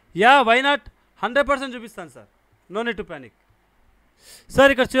చూపించగలరా? యా, వై నాట్, 100% చూపిస్తాను sir, no need to panic.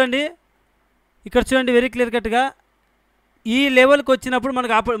 Sir ఇక్కడ చూడండి వెరీ క్లియర్ కట్గా ఈ లెవెల్కి వచ్చినప్పుడు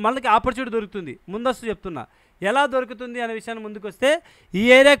మనకి ఆపర్చునిటీ దొరుకుతుంది. ముందస్తు చెప్తున్నా ఎలా దొరుకుతుంది అనే విషయాన్ని ముందుకు వస్తే, ఈ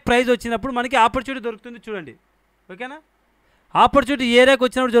ఏరియాకి ప్రైస్ వచ్చినప్పుడు మనకి ఆపర్చునిటీ దొరుకుతుంది చూడండి, ఓకేనా? ఆపర్చునిటీ ఏ ఏరియాకి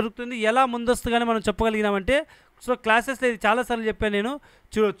వచ్చినప్పుడు జరుగుతుంది, ఎలా ముందస్తుగానే మనం చెప్పగలిగినామంటే, సో క్లాసెస్లో ఇది చాలాసార్లు చెప్పాను నేను,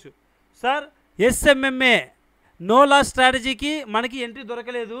 చూడొచ్చు. సార్ ఎస్ఎంఎంఏ నో లాస్ స్ట్రాటజీకి మనకి ఎంట్రీ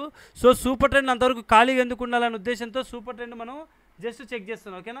దొరకలేదు. సో సూపర్ ట్రెండ్ అంతవరకు ఖాళీగా ఎందుకు ఉండాలనే ఉద్దేశంతో సూపర్ ట్రెండ్ మనం జస్ట్ చెక్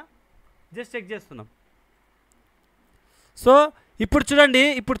చేస్తున్నాం. ఓకేనా, జస్ట్ చెక్ చేస్తున్నాం. సో ఇప్పుడు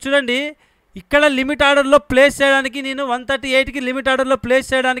చూడండి ఇక్కడ లిమిట్ ఆర్డర్లో ప్లేస్ చేయడానికి నేను 138కి లిమిట్ ఆర్డర్లో ప్లేస్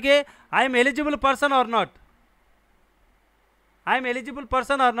చేయడానికి I'm eligible person are not, I'm eligible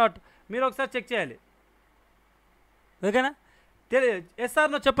person are not మీరు ఒకసారి చెక్ చేయాలి. ఓకేనా, ఎస్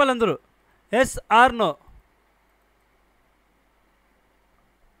ఆర్ నో చెప్పాలి అందరూ, yes are no.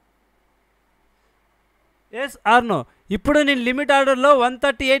 Yes are no. ఇప్పుడు నేను లిమిట్ ఆర్డర్లో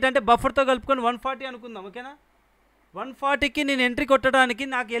 138 అంటే బఫర్తో కలుపుకొని 140 అనుకుందాం. ఓకేనా, 140కి నేను ఎంట్రీ కొట్టడానికి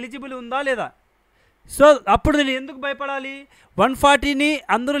నాకు ఎలిజిబుల్ ఉందా లేదా? సో అప్పుడు నేను ఎందుకు భయపడాలి? 140ని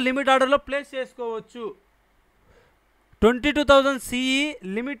అందరూ లిమిట్ ఆర్డర్లో ప్లేస్ చేసుకోవచ్చు. 22,000 సిఈ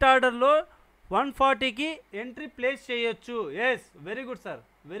లిమిట్ ఆర్డర్లో 140కి ఎంట్రీ ప్లేస్ చేయొచ్చు. Yes, very good sir,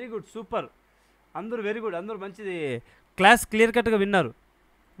 very good, super, అందరూ వెరీ గుడ్, అందరూ మంచిది, క్లాస్ క్లియర్ కట్గా విన్నారు.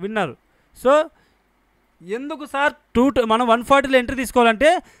 సో ఎందుకు సార్ మనం 140లో ఎంట్రీ తీసుకోవాలంటే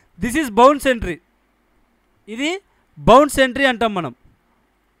దిస్ ఈజ్ బౌన్స్ ఎంట్రీ, ఇది బౌన్స్ ఎంట్రీ అంటాం, మనం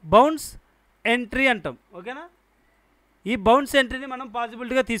బౌన్స్ ఎంట్రీ అంటాం. ఓకేనా, ఈ బౌన్స్ ఎంట్రీని మనం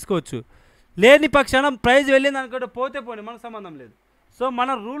పాసిబిలిటీగా తీసుకోవచ్చు. లేని పక్షాన ప్రైజ్ వెళ్ళింది అనుకుంటే పోతే పోనీ మనకు సంబంధం లేదు. సో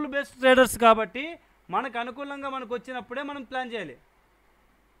మన రూల్ బేస్డ్ ట్రేడర్స్ కాబట్టి మనకు అనుకూలంగా మనకు వచ్చినప్పుడే మనం ప్లాన్ చేయాలి.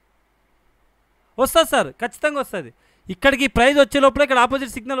 వస్తుంది సార్, ఖచ్చితంగా వస్తుంది. ఇక్కడికి ప్రైజ్ వచ్చే లోపల ఇక్కడ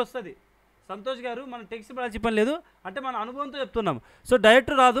ఆపోజిట్ సిగ్నల్ వస్తుంది. సంతోష్ గారు మనం టెక్స్ట్ పడాల్సి పని లేదు, అంటే మన అనుభవంతో చెప్తున్నాం. సో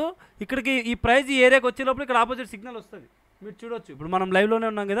డైరెక్ట్ రాదు, ఇక్కడికి ఈ ప్రైజ్ ఈ ఏరియాకి వచ్చే లోపల ఇక్కడ ఆపోజిట్ సిగ్నల్ వస్తుంది, మీరు చూడొచ్చు. ఇప్పుడు మనం లైవ్లోనే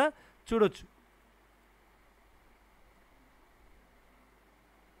ఉన్నాం కదా, చూడొచ్చు.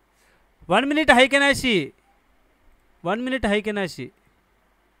 1 minute high can I see, 1 minute high can I see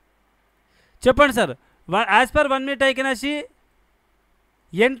చెప్పండి sir. As per 1 minute high can I see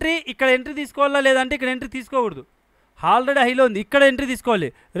entry ఇక్కడ ఎంట్రీ తీసుకోవాలా లేదంటే ఇక్కడ ఎంట్రీ తీసుకోకూడదు. ఆల్రెడీ హైలో ఉంది, ఇక్కడ ఎంట్రీ తీసుకోవాలి.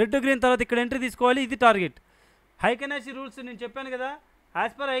 రెడ్ గ్రీన్ తర్వాత ఇక్కడ ఎంట్రీ తీసుకోవాలి, ఇది target. High can I see rules నేను చెప్పాను కదా,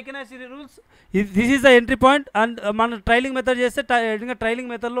 as per high can I see rules this is the entry point. And మనం ట్రైలింగ్ మెథడ్ చేస్తే ఇంకా ట్రైలింగ్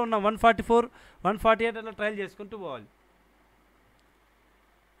మెథడ్లో ఉన్న 144, 148 అట్లా ట్రైల్ చేసుకుంటూ పోవాలి.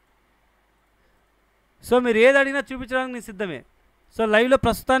 సో మీరు ఏది అడిగినా చూపించడానికి నేను సిద్ధమే. సో లైవ్లో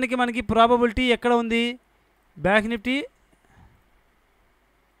ప్రస్తుతానికి మనకి ప్రాబబిలిటీ ఎక్కడ ఉంది? Bank Nifty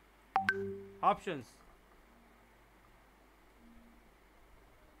options,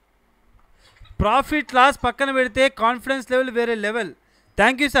 profit loss పక్కన పెడితే కాన్ఫిడెన్స్ లెవెల్ వేరే level.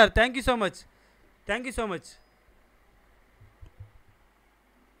 Thank you sir, thank you so much, thank you so much.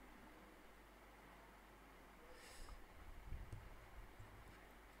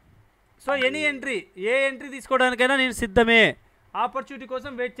 So any entry, A entry తీసుకోవడానికైనా నేను సిద్ధమే. ఆపర్చునిటీ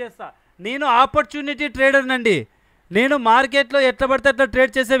కోసం వెయిట్ చేస్తా. నేను ఆపర్చునిటీ ట్రేడర్నండి, నేను మార్కెట్లో ఎట్లా పడితే అట్లా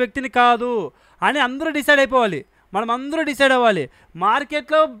ట్రేడ్ చేసే వ్యక్తిని కాదు అని అందరూ డిసైడ్ అయిపోవాలి. మనం అందరూ డిసైడ్ అవ్వాలి.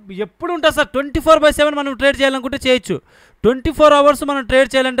 మార్కెట్లో ఎప్పుడు ఉంటుంది సార్, 24/7 మనం ట్రేడ్ చేయాలనుకుంటే చేయొచ్చు, 24 hours మనం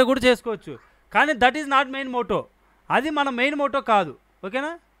ట్రేడ్ చేయాలంటే కూడా చేసుకోవచ్చు. కానీ that is not main motto, అది మన మెయిన్ మోటో కాదు.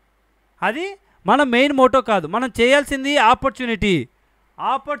 ఓకేనా, అది మన మెయిన్ మోటో కాదు. మనం చేయాల్సింది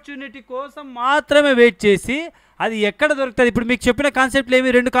ఆపర్చునిటీ కోసం మాత్రమే వెయిట్ చేసి అది ఎక్కడ దొరుకుతుంది. ఇప్పుడు మీకు చెప్పిన కాన్సెప్ట్లు ఏమి,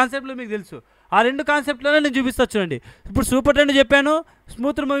 2 కాన్సెప్ట్లు మీకు తెలుసు, ఆ 2 కాన్సెప్ట్లోనే నేను చూపిస్తా చూడండి. ఇప్పుడు సూపర్ ట్రెండ్ చెప్పాను,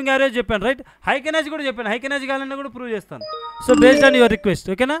 స్మూత్ మూవింగ్ యావరేజ్ చెప్పాను, right. High can I see కూడా చెప్పాను, హై కెన్ ఐ సీ కావాలన్నా కూడా ప్రూవ్ చేస్తాను. So based on your request,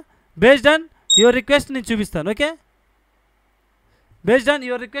 ఓకేనా, బేస్డ్ ఆన్ యువర్ రిక్వెస్ట్ నేను చూపిస్తాను. Okay, based on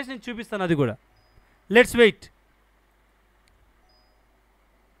your request నేను చూపిస్తాను, అది కూడా. Let's wait.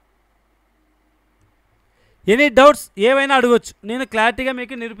 ఎనీ డౌట్స్ ఏవైనా అడగవచ్చు, నేను క్లారిటీగా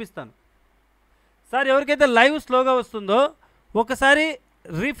మీకు నిరూపిస్తాను. సార్ ఎవరికైతే లైవ్ స్లోగా వస్తుందో ఒకసారి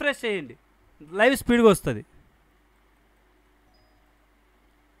రీఫ్రెష్ చేయండి, లైవ్ స్పీడ్గా వస్తుంది.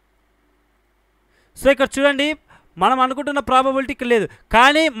 సో ఇక్కడ చూడండి, మనం అనుకుంటున్న ప్రాబబిలిటీ ఇక్కడ లేదు,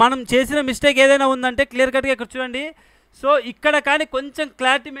 కానీ మనం చేసిన మిస్టేక్ ఏదైనా ఉందంటే క్లియర్ కట్గా ఇక్కడ చూడండి. సో ఇక్కడ కానీ కొంచెం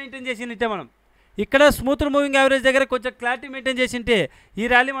క్లారిటీ మెయింటైన్ చేసింటే, మనం ఇక్కడ స్మూత్ మూవింగ్ యావరేజ్ దగ్గర కొంచెం క్లారిటీ మెయింటైన్ చేసింటే ఈ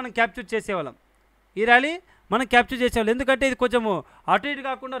ర్యాలీ మనం క్యాప్చర్ చేసేవాళ్ళం, ఎందుకంటే ఇది కొంచెము అటు ఇటు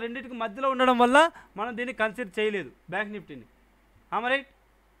కాకుండా రెండింటికి మధ్యలో ఉండడం వల్ల మనం దీన్ని కన్సిడర్ చేయలేదు bank నిఫ్టీని. Right.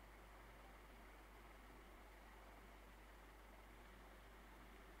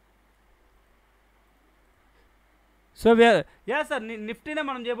 So yeah sir, నిఫ్టీనే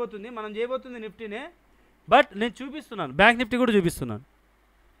మనం చేయబోతుంది నిఫ్టీనే, బట్ నేను చూపిస్తున్నాను బ్యాంక్ నిఫ్టీ కూడా చూపిస్తున్నాను.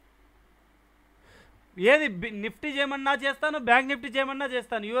 ఏది నిఫ్టీ చేయమన్నా చేస్తాను, బ్యాంక్ నిఫ్టీ చేయమన్నా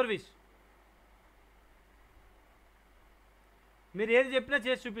చేస్తాను, యువర్ విష్. మీరు ఏది చెప్పినా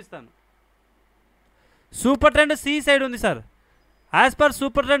చేసి చూపిస్తాను. సూపర్ ట్రెండ్ సి సైడ్ ఉంది sir, as per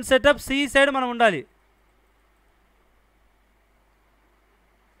super trend setup C side మనం ఉండాలి.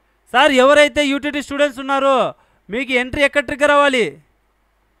 సార్ ఎవరైతే యూటీటీ స్టూడెంట్స్ ఉన్నారో మీకు ఎంట్రీ ఎక్కడ ట్రిగ్గర్ అవ్వాలి?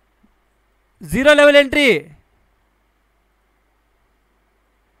 0 లెవెల్ ఎంట్రీ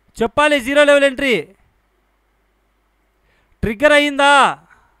చెప్పాలి. 0 లెవెల్ ఎంట్రీ ట్రిగ్గర్ అయ్యిందా?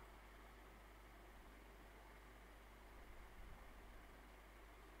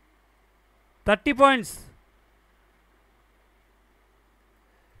 $30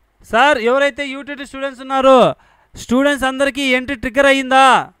 సార్ ఎవరైతే యూటీటీ స్టూడెంట్స్ ఉన్నారో స్టూడెంట్స్ అందరికీ ఎంట్రీ ట్రిగ్గర్ అయ్యిందా?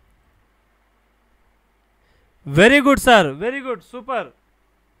 Very good sir, very good, super.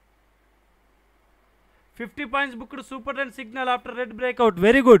 50 points booked, super trend signal after red breakout.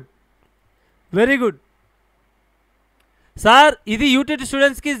 Very good, very good sir. ఇది UTT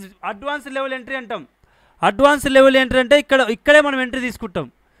స్టూడెంట్స్కి advance level entry అంటాం. Advance level entry అంటే ఇక్కడే మనం entry తీసుకుంటాం.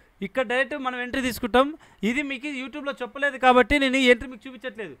 ఇక్కడ డైరెక్ట్ మనం ఎంట్రీ తీసుకుంటాం. ఇది మీకు యూట్యూబ్లో చెప్పలేదు కాబట్టి నేను ఈ ఎంట్రీ మీకు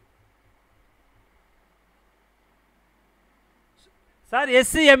చూపించట్లేదు సార్.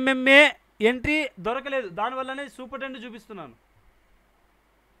 SCMMA ఎంట్రీ దొరకలేదు, దానివల్లనే సూపర్ ట్రెండ్ చూపిస్తున్నాను.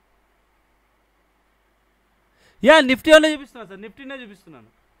 యా నిఫ్టీ వల్లే చూపిస్తున్నాను సార్, నిఫ్టీనే చూపిస్తున్నాను.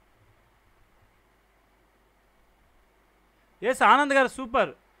 ఎస్ ఆనంద్ గారు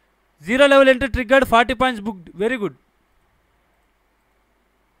super. 0 level entry triggered, 40 points booked. Very good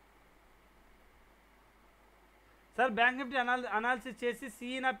sir. Bank Nifty analysis చేసి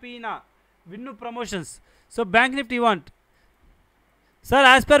సీనా పీనా విన్ను promotions. So bank Nifty want sir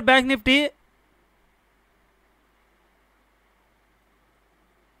as per bank Nifty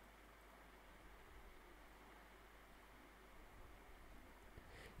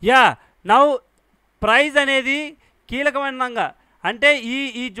yeah now praise అనేది కీలకమైనంగా అంటే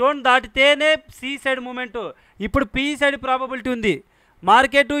ఈ zone దాటితేనే C side moment. ఇప్పుడు P side probability ఉంది.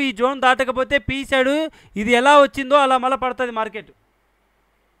 Market ఈ zone దాటకపోతే P side ఇది ఎలా వచ్చిందో అలా మళ్ళీ పడుతుంది. మార్కెట్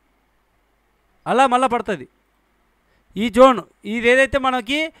అలా మళ్ళీ పడుతుంది. ఈ జోన్ ఇది ఏదైతే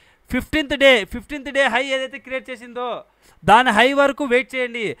మనకి 15th డే హై ఏదైతే క్రియేట్ చేసిందో దాని హై వరకు వెయిట్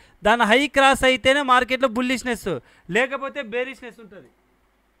చేయండి. దాని హై క్రాస్ అయితేనే మార్కెట్లో బుల్లిష్నెస్, లేకపోతే బేరిష్నెస్ ఉంటుంది.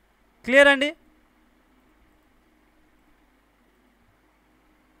 క్లియర్ అండి?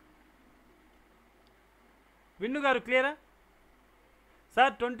 విన్ను గారు క్లియరా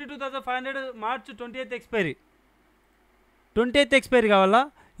sir? 22,500 March 28th expiry. 28th expiry కావాలా?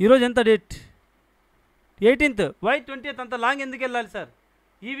 ఈరోజు ఎంత డేట్? 18th. Why 20th? అంత లాంగ్ ఎందుకు వెళ్ళాలి సార్?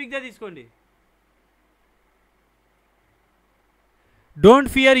 ఈ వీక్దే తీసుకోండి. Don't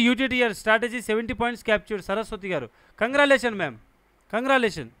fear UTT year strategy 70 points captured. Saraswati గారు congratulation ma'am,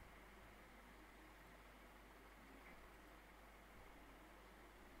 congratulation.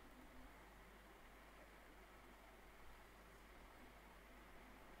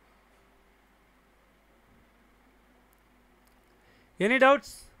 Any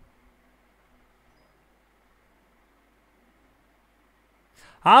doubts?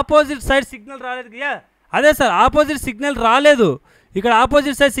 Opposite side signal రాలేదు. అదే సార్ ఆపోజిట్ సిగ్నల్ రాలేదు. ఇక్కడ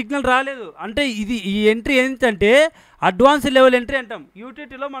ఆపోజిట్ సైడ్ సిగ్నల్ రాలేదు అంటే ఇది ఈ ఎంట్రీ ఏంటంటే అడ్వాన్స్ లెవెల్ ఎంట్రీ అంటాం.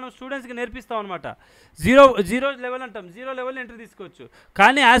 యూటీటీలో మనం స్టూడెంట్స్కి నేర్పిస్తాం అనమాట. 0 లెవెల్ అంటాం. 0 లెవెల్ ఎంట్రీ తీసుకోవచ్చు.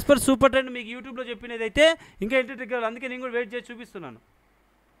 కానీ యాజ్ పర్ సూపర్ ట్రెండ్ మీకు యూట్యూబ్లో చెప్పినది అయితే ఇంకా ఎంట్రీ ట్రిగ్గర్. అందుకే నేను కూడా వెయిట్ చేసి చూపిస్తున్నాను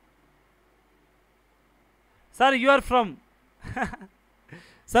sir. You are from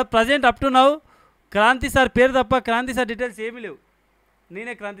sir present up to now Kranti sir పేరు తప్ప క్రాంతి సార్ డీటెయిల్స్ ఏమీ లేవు.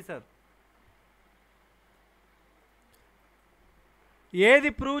 నేనే క్రాంతి సార్. ఏది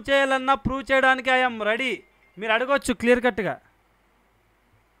ప్రూవ్ చేయాలన్నా ప్రూవ్ చేయడానికి ఐఎమ్ రెడీ. మీరు అడగవచ్చు క్లియర్ కట్గా,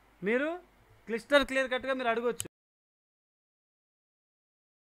 మీరు క్లియర్ కట్గా మీరు అడగవచ్చు.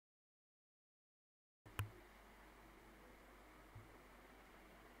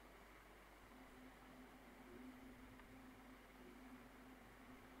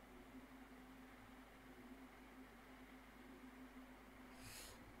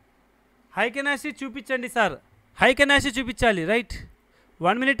 హైకెనాషి చూపించండి సార్. హైకెనాషి చూపించాలి right.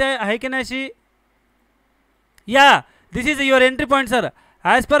 1 minute హైకెనాషి. Yeah this is your entry point sir.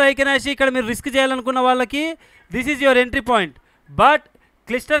 As per హైకెనాషి ఇక్కడ మీరు రిస్క్ చేయాలనుకున్న వాళ్ళకి this is your entry point. But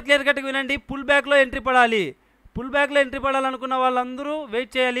clear కట్గా వినండి. పుల్ బ్యాక్లో ఎంట్రీ పడాలి. పుల్ బ్యాక్లో ఎంట్రీ పడాలనుకున్న వాళ్ళందరూ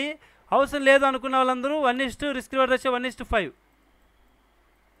వెయిట్ చేయాలి. అవసరం లేదు అనుకున్న వాళ్ళందరూ 1:, risk reward ratio 1:5.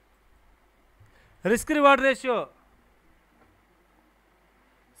 Risk reward ratio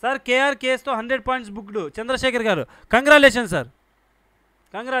sir KR కేస్తో 100 points booked. Chandrasekhar గారు కంగ్రాలేషన్ సార్,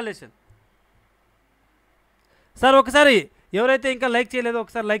 కంగ్రాలేషన్ సార్. ఒకసారి ఎవరైతే ఇంకా లైక్ చేయలేదో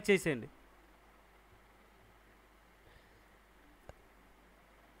ఒకసారి లైక్ చేసేయండి.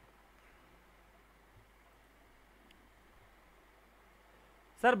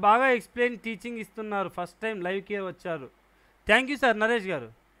 సార్ బాగా ఎక్స్ప్లెయిన్ టీచింగ్ ఇస్తున్నారు. ఫస్ట్ టైం లైవ్కి వచ్చారు. థ్యాంక్ యూ సార్ నరేష్ గారు.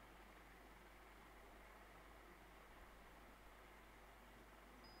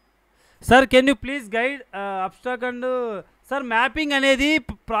 Sir can you please guide abstract and sir mapping అనేది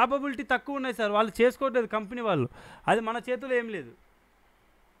ప్రాబబిలిటీ తక్కువ ఉన్నాయి సార్, వాళ్ళు చేసుకోవట్లేదు కంపెనీ వాళ్ళు, అది మన చేతిలో ఏం లేదు.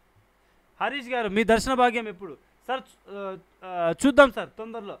 హరీష్ గారు మీ దర్శన భాగ్యం ఎప్పుడు సార్? చూద్దాం సార్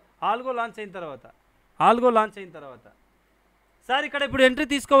తొందరలో, ఆల్గో లాంచ్ అయిన తర్వాత. సార్ ఇక్కడ ఇప్పుడు ఎంట్రీ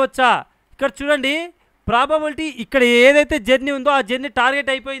తీసుకోవచ్చా? ఇక్కడ చూడండి ప్రాబబిలిటీ, ఇక్కడ ఏదైతే జర్నీ ఉందో ఆ జర్నీ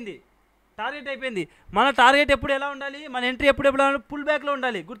టార్గెట్ అయిపోయింది. మన టార్గెట్ ఎప్పుడు ఎలా ఉండాలి, మన ఎంట్రీ ఎప్పుడు పుల్ బ్యాక్లో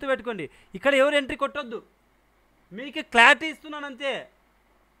ఉండాలి, గుర్తుపెట్టుకోండి. ఇక్కడ ఎవరు ఎంట్రీ కొట్టొద్దు, మీకు క్లారిటీ ఇస్తున్నాను అంతే,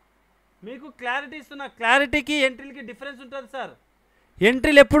 మీకు క్లారిటీ ఇస్తున్నా. క్లారిటీకి ఎంట్రీలకి డిఫరెన్స్ ఉంటుంది సార్.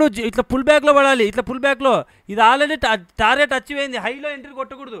 ఎంట్రీలు ఎప్పుడు ఇట్లా పుల్ బ్యాక్లో పడాలి, ఇట్లా పుల్ బ్యాక్లో. ఇది ఆల్రెడీ టార్గెట్ అచీవ్ అయింది, హైలో ఎంట్రీ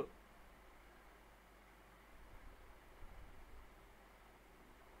కొట్టకూడదు.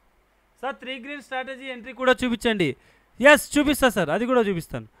 సార్ 3 గ్రీన్ స్ట్రాటజీ ఎంట్రీ కూడా చూపించండి. ఎస్ చూపిస్తా సార్, అది కూడా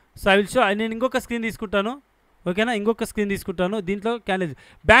చూపిస్తాను. So I will show. నేను ఇంకొక స్క్రీన్ తీసుకుంటాను, ఓకేనా? ఇంకొక స్క్రీన్ తీసుకుంటాను. దీంట్లో క్యాండిల్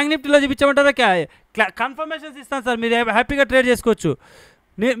బ్యాంక్ నిఫ్టీలో చూపించమంటారా? కన్ఫర్మేషన్స్ ఇస్తాను సార్, మీరు హ్యాపీగా ట్రేడ్ చేసుకోవచ్చు.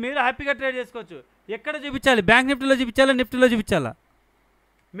 ఎక్కడ చూపించాలి? బ్యాంక్ నిఫ్టీలో చూపించాలా, నిఫ్టీలో చూపించాలా?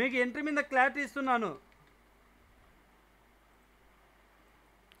 మీకు ఎంట్రీ మీద క్లారిటీ ఇస్తున్నాను.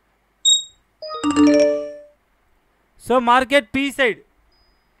 So market P side,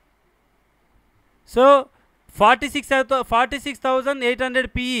 so 46,800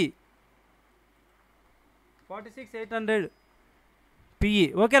 PE, 46,800 PE,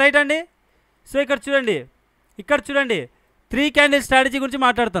 okay right అండి. సో ఇక్కడ చూడండి 3 క్యాండిల్ స్ట్రాటజీ గురించి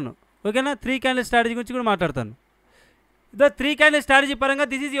మాట్లాడతాను, ఓకేనా? 3 క్యాండిల్ స్ట్రాటజీ గురించి కూడా మాట్లాడతాను. ద 3 క్యాండిల్ స్ట్రాటజీ పరంగా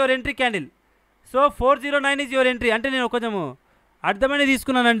this is your entry candle. So 409 is your entry, అంటే నేను కొంచెము అర్థమని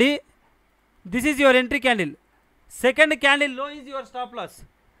తీసుకున్నానండి. This is your entry candle. Second candle లో ఈజ్ యువర్ స్టాప్ లాస్,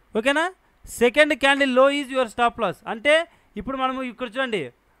 ఓకేనా? సెకండ్ క్యాండిల్ లో ఈజ్ యువర్ స్టాప్ లాస్. అంటే ఇప్పుడు మనము ఇక్కడ చూడండి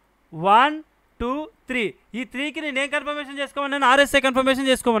 1 2 3, ఈ 3కి నేను ఏం కన్ఫర్మేషన్ చేసుకోమన్నాను? RSI confirmation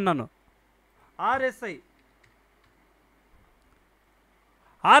చేసుకోమన్నాను.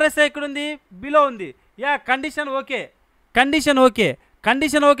 ఆర్ఎస్ఐ ఎక్కడ ఉంది? బిలో ఉంది. యా కండిషన్ ఓకే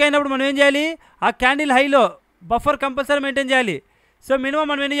అయినప్పుడు మనం ఏం చేయాలి? ఆ క్యాండిల్ హైలో బఫర్ కంపల్సరీ మెయింటైన్ చేయాలి. సో మినిమం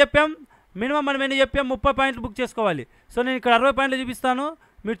మనం ఎన్ని చెప్పాం? 30 పాయింట్లు బుక్ చేసుకోవాలి. సో నేను ఇక్కడ 60 పాయింట్లు చూపిస్తాను,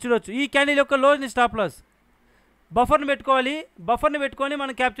 మీరు చూడొచ్చు. ఈ క్యాండిల్ యొక్క లోని స్టాప్ లాస్, బఫర్ని పెట్టుకొని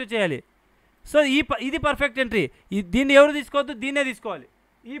మనం క్యాప్చర్ చేయాలి. సో ఇది పర్ఫెక్ట్ ఎంట్రీ. దీన్ని ఎవరు తీసుకోవద్దు, దీన్నే తీసుకోవాలి.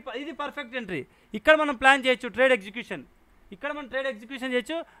 ఇది పర్ఫెక్ట్ ఎంట్రీ. ఇక్కడ మనం ప్లాన్ చేయొచ్చు ట్రేడ్ ఎగ్జిక్యూషన్,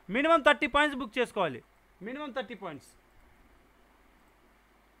 చేయొచ్చు. మినిమం 30 పాయింట్స్ బుక్ చేసుకోవాలి, మినిమం 30 పాయింట్స్.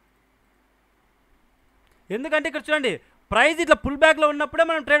 ఎందుకంటే ఇక్కడ చూడండి ప్రైస్ ఇట్లా పుల్ బ్యాక్లో ఉన్నప్పుడే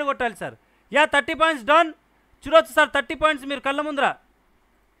మనం ట్రేడ్ కొట్టాలి సార్. యా 30 పాయింట్స్ డన్, చూడొచ్చు సార్. 30 పాయింట్స్ మీరు కళ్ళ ముందర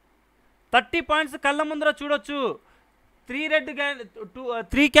 30 పాయింట్స్ కళ్ళ ముందర చూడొచ్చు.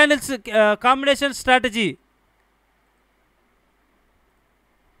 3 క్యాండిల్స్ కాంబినేషన్ స్ట్రాటజీ.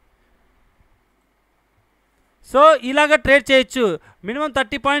 సో ఇలాగ ట్రేడ్ చేయొచ్చు. మినిమం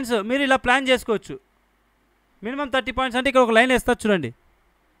 30 పాయింట్స్ మీరు ఇలా ప్లాన్ చేసుకోవచ్చు. మినిమం 30 పాయింట్స్ అంటే ఇక్కడ ఒక లైన్ వేస్తారు చూడండి.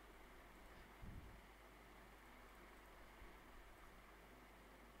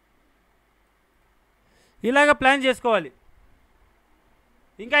 ఇలాగ ప్లాన్ చేసుకోవాలి.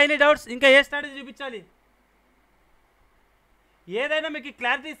 ఇంకా ఎనీ డౌట్స్? ఇంకా ఏ స్ట్రాటజీ చూపించాలి? ఏదైనా మీకు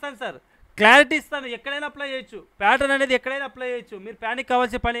క్లారిటీ ఇస్తాను సార్, ఎక్కడైనా అప్లై చేయొచ్చు. ప్యాటర్న్ అనేది ఎక్కడైనా అప్లై చేయొచ్చు. మీరు ప్యానిక్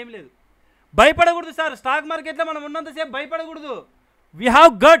కావాల్సిన పని ఏం లేదు. భయపడకూడదు సార్. స్టాక్ మార్కెట్లో మనం ఉన్నంతసేపు భయపడకూడదు. We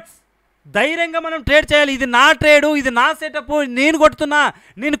have guts. ధైర్యంగా మనం ట్రేడ్ చేయాలి. ఇది నా ట్రేడు, ఇది నా సెటప్, నేను కొడుతున్నా.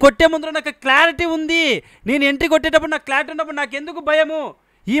 నేను కొట్టే ముందు నాకు క్లారిటీ ఉంది. నేను ఎంట్రీ కొట్టేటప్పుడు నాకు క్లారిటీ ఉన్నప్పుడు నాకు ఎందుకు భయము?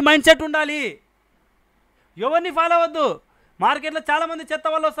 ఈ మైండ్ సెట్ ఉండాలి. ఎవరిని ఫాలో అవ్వద్దు. మార్కెట్లో చాలామంది చెత్త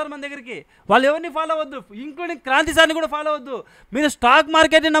వాళ్ళు వస్తారు మన దగ్గరికి, వాళ్ళు ఎవరిని ఫాలో అవ్వద్దు, ఇంక్లూడింగ్ క్రాంతి సార్ని కూడా ఫాలో అవ్వద్దు. మీరు స్టాక్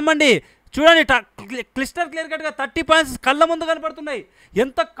మార్కెట్ని నమ్మండి. చూడండి క్లియర్ కట్గా 30 పాయింట్స్ కళ్ళ ముందు కనపడుతున్నాయి.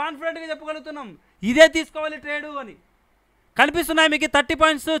 ఎంత కాన్ఫిడెంట్గా చెప్పగలుగుతున్నాం ఇదే తీసుకోవాలి ట్రేడు అని. కనిపిస్తున్నాయి మీకు 30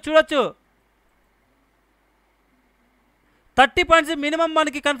 పాయింట్స్, చూడొచ్చు. 30 పాయింట్స్ మినిమం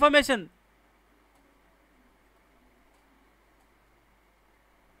మనకి కన్ఫర్మేషన్.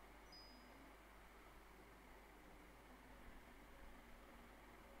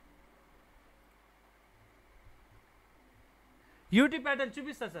 యూట్యూబ్ ప్యాటర్న్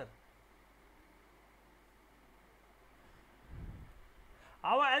చూపిస్తా సార్.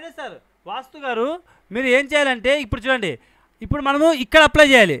 అదే సార్ వాస్తు గారు, మీరు ఏం చేయాలంటే ఇప్పుడు చూడండి, ఇప్పుడు మనము ఇక్కడ అప్లై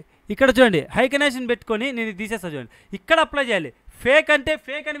చేయాలి. ఇక్కడ చూడండి హై కనెక్షన్ పెట్టుకొని నేను తీసేస్తా చూడండి. ఇక్కడ అప్లై చేయాలి. ఫేక్ అంటే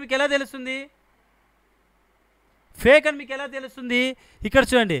ఫేక్ అని మీకు ఎలా తెలుస్తుంది? ఇక్కడ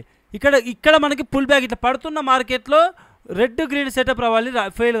చూడండి, ఇక్కడ మనకి పుల్ బ్యాక్ ఇట్లా పడుతున్న మార్కెట్లో రెడ్ గ్రీన్ సెటప్ రావాలి,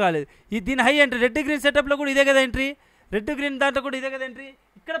 ఫెయిల్ కాలేదు. దీని హై ఎంట్రీ. రెడ్ గ్రీన్ సెటప్లో కూడా ఇదే కదా ఎంట్రీ, రెడ్ గ్రీన్ దాంట్లో కూడా ఇదే కదా ఎంట్రీ.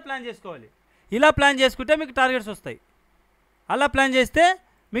 ఇక్కడ ప్లాన్ చేసుకోవాలి. ఇలా ప్లాన్ చేసుకుంటే మీకు టార్గెట్స్ వస్తాయి. అలా ప్లాన్ చేస్తే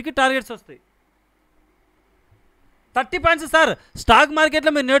మీకు టార్గెట్స్ వస్తాయి. 30 పాయింట్స్ సార్. స్టాక్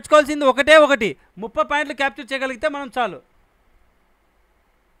మార్కెట్లో మీరు నేర్చుకోవాల్సింది ఒకటి 30 పాయింట్లు క్యాప్చర్ చేయగలిగితే మనం చాలు.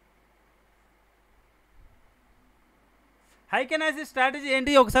 హైకెనాసిస్ స్ట్రాటజీ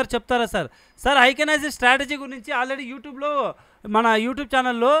ఏంటి ఒకసారి చెప్తారా సార్? సార్ హైకెనాసిస్ స్ట్రాటజీ గురించి ఆల్రెడీ యూట్యూబ్లో మన యూట్యూబ్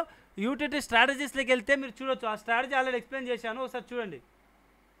ఛానల్లో యూటీటీ స్ట్రాటజీస్లోకి వెళ్తే మీరు చూడొచ్చు. ఆ స్ట్రాటజీ ఆల్రెడీ ఎక్స్ప్లెయిన్ చేశాను, ఒకసారి చూడండి.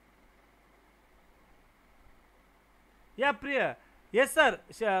 యా ప్రియ, ఎస్ సార్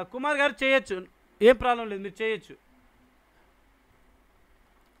కుమార్ గారు చేయొచ్చు, ఏం ప్రాబ్లం లేదు, మీరు చేయొచ్చు.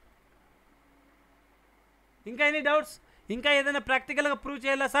 ఇంకా ఎనీ డౌట్స్? ఇంకా ఏదైనా ప్రాక్టికల్గా ప్రూవ్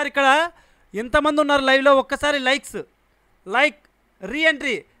చేయాలా సార్? ఇక్కడ ఎంతమంది ఉన్నారు లైవ్లో? ఒక్కసారి లైక్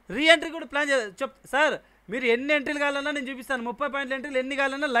రీఎంట్రీ కూడా ప్లాన్ సార్. మీరు ఎన్ని ఎంట్రీలు కావాలన్నా నేను చూపిస్తాను. 30 పాయింట్ల ఎంట్రీలు ఎన్ని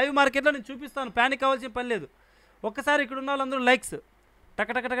కావాలన్నా లైవ్ మార్కెట్లో నేను చూపిస్తాను. ప్యానిక్ అవ్వాల్సిన పని లేదు. ఒక్కసారి ఇక్కడ ఉన్న వాళ్ళందరూ లైక్స్ టక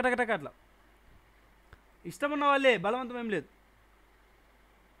అట్లా. ఇష్టం ఉన్న వాళ్ళే, బలవంతం ఏం లేదు.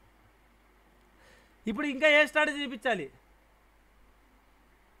 ఇప్పుడు ఇంకా ఏ స్ట్రాటజీ చూపించాలి?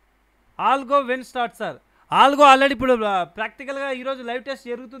 Algo when start sir. Algo already ఇప్పుడు ప్రాక్టికల్గా ఈరోజు లైవ్ టెస్ట్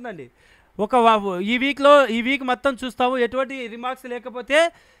జరుగుతుందండి. ఈ వీక్ మొత్తం చూస్తాము. ఎటువంటి రిమార్క్స్ లేకపోతే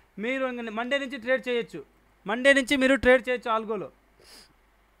మీరు మండే నుంచి ట్రేడ్ చేయొచ్చు. మండే నుంచి మీరు ట్రేడ్ చేయొచ్చు ఆల్గోలో.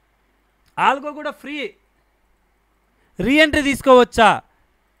 ఆల్గో కూడా ఫ్రీ. రీఎంట్రీ తీసుకోవచ్చా?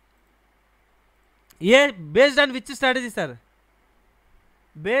 Based on which strategy sir?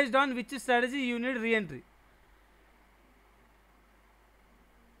 Based on which strategy you need reentry?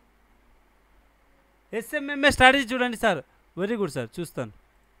 ఎస్ఎంఎంఏ strategy చూడండి సార్. వెరీ గుడ్ సార్, చూస్తాను.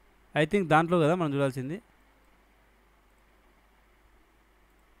 ఐ థింక్ దాంట్లో కదా మనం చూడాల్సింది.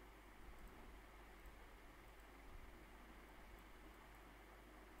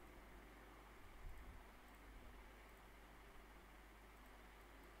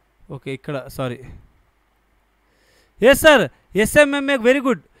 ఓకే, ఇక్కడ sorry. Yes sir, ఎస్ఎంఎంఏ very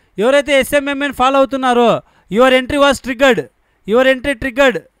good. ఎవరైతే ఎస్ఎంఎంఏని ఫాలో అవుతున్నారో యువర్ ఎంట్రీ వాజ్ ట్రిగ్గర్డ్.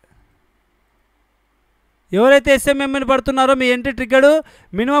 ఎవరైతే ఎస్ఎంఎంఏని పడుతున్నారో మీ ఎంట్రీ ట్రిగ్గర్డ్.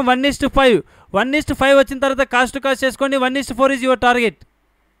 మినిమం 1:5. 1:5 వచ్చిన తర్వాత కాస్ట్ టు కాస్ట్ చేసుకోండి. 1:4 is your target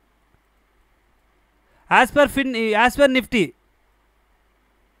as per Nifty.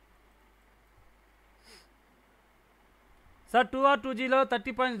 Sir 2 or 2Gలో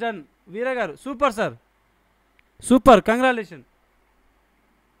 30 points done. వీర గారు super sir, super, congratulation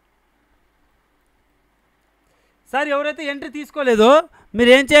sir. ఎవరైతే entry తీసుకోలేదో మీరు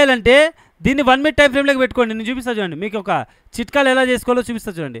ఏం చేయాలంటే దీన్ని 1 minute టైం ఫ్రేమ్లోకి పెట్టుకోండి. నేను చూపిస్తా చూడండి, మీకు ఒక చిట్కాలు ఎలా చేసుకోవాలో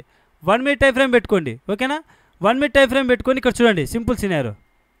చూపిస్తా చూడండి. 1 minute టైం ఫ్రేమ్ పెట్టుకోండి, ఓకేనా? 1 minute టైం ఫ్రేమ్ పెట్టుకొని ఇక్కడ చూడండి, సింపుల్ సినారో.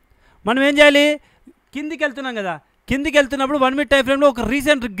 మనం ఏం చేయాలి? కిందికి వెళ్తున్నాం కదా, కిందికి వెళ్తున్నప్పుడు 1 minute టైం ఫ్రేమ్లో ఒక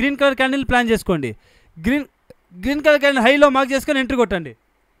recent green colour candle plan చేసుకోండి. గ్రీన్ కలర్ క్యాండిల్ హైలో మార్క్ చేసుకొని ఎంట్రీ కొట్టండి.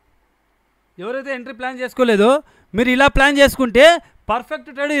 ఎవరైతే ఎంట్రీ ప్లాన్ చేసుకోలేదో మీరు ఇలా ప్లాన్ చేసుకుంటే పర్ఫెక్ట్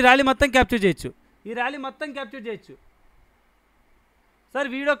ట్రేడ్ ఈ ర్యాలీ మొత్తం క్యాప్చర్ చేయొచ్చు. సార్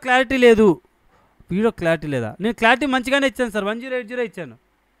వీడియో క్లారిటీ లేదా? నేను క్లారిటీ మంచిగానే ఇచ్చాను సార్. 1080 ఇచ్చాను.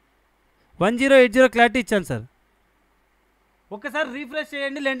 1080 క్లారిటీ ఇచ్చాను సార్. ఒక్కసారి రీఫ్రెష్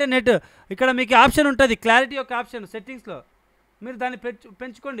చేయండి, లేదంటే నెట్ ఇక్కడ మీకు ఆప్షన్ ఉంటుంది, క్లారిటీ యొక్క ఆప్షన్ సెట్టింగ్స్లో. మీరు దాన్ని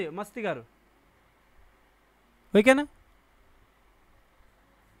పెంచుకోండి మస్తీ గారు, ఓకేనా?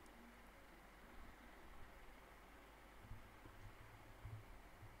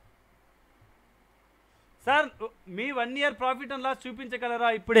 Sir me 1 year profit and loss చూపించగలరా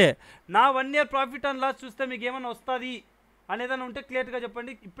ఇప్పుడే? నా 1 year ప్రాఫిట్ అండ్ లాస్ చూస్తే మీకు ఏమైనా వస్తుంది అనేదైనా ఉంటే క్లియర్గా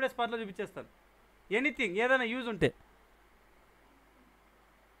చెప్పండి, ఇప్పుడే స్పాట్లో చూపించేస్తాను. ఎనీథింగ్, ఏదైనా యూజ్ ఉంటే.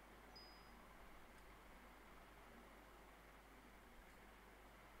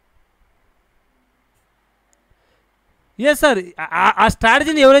 ఎస్ సార్, ఆ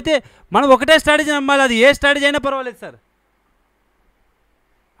స్ట్రాటజీని ఎవరైతే మనం ఒకటే స్ట్రాటజీ నమ్మాలి. అది ఏ స్ట్రాటజీ అయినా పర్వాలేదు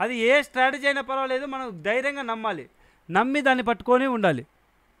సార్, మనం ధైర్యంగా నమ్మాలి, నమ్మి దాన్ని పట్టుకొని ఉండాలి.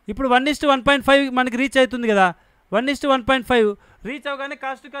 ఇప్పుడు 1:1.5 మనకి రీచ్ అవుతుంది కదా. 1:1.5 రీచ్ అవగానే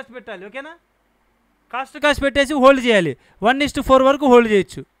కాస్ట్ టు కాస్ట్ పెట్టాలి, ఓకేనా? కాస్ట్ టు కాస్ట్ పెట్టేసి హోల్డ్ చేయాలి. 1:4 వరకు హోల్డ్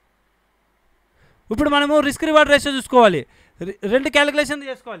చేయొచ్చు. ఇప్పుడు మనము రిస్క్ రివార్డ్ రేషియో చూసుకోవాలి. 2 క్యాలిక్యులేషన్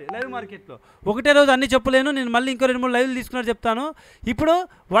చేసుకోవాలి లైవ్ మార్కెట్లో. ఒకటే రోజు అన్నీ చెప్పలేను, నేను మళ్ళీ ఇంకో 2-3 లైవ్లు తీసుకున్నట్టు చెప్తాను. ఇప్పుడు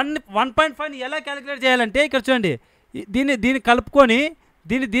 1.5 ఎలా క్యాలిక్యులేట్ చేయాలంటే ఇక్కడ చూడండి, దీన్ని కలుపుకొని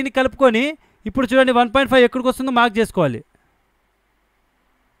ఇప్పుడు చూడండి 1.5 ఎక్కడికి వస్తుందో మార్క్ చేసుకోవాలి.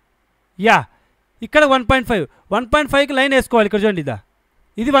 యా, ఇక్కడ 1.5కి లైన్ వేసుకోవాలి. ఇక్కడ చూడండి,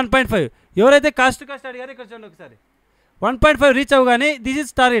 ఇది 1.5. ఎవరైతే కాస్ట్ అడిగారో ఇక్కడ చూడండి ఒకసారి. 1.5 రీచ్ అవగానే దిస్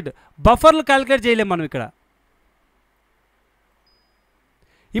ఇస్ టార్గెట్. బఫర్లు క్యాలిక్యులేట్ చేయలేము మనం ఇక్కడ.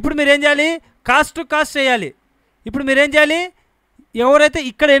 ఇప్పుడు మీరు ఏం చేయాలి? కాస్ట్ టు కాస్ట్ చేయాలి. ఇప్పుడు మీరు ఏం చేయాలి? ఎవరైతే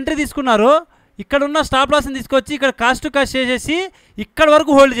ఇక్కడ ఎంట్రీ తీసుకున్నారో ఇక్కడ ఉన్న స్టాప్ లాస్ని తీసుకొచ్చి ఇక్కడ కాస్ట్ టు కాస్ట్ చేసేసి ఇక్కడ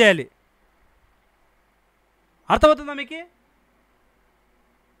వరకు హోల్డ్ చేయాలి. అర్థమవుతుందా మీకు?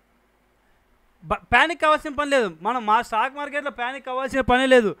 ప్యానిక్ కావాల్సిన పని లేదు. మనం మా స్టాక్ మార్కెట్లో ప్యానిక్ కావాల్సిన పని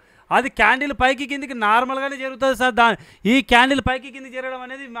లేదు. అది క్యాండిల్ పైకి కిందికి నార్మల్గానే జరుగుతుంది సార్. ఈ క్యాండిల్ పైకి కిందికి జరగడం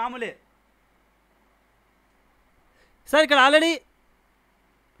అనేది మామూలే సార్. ఇక్కడ ఆల్రెడీ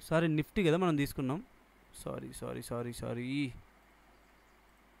సారీ నిఫ్టీ కదా మనం తీసుకున్నాం. సారీ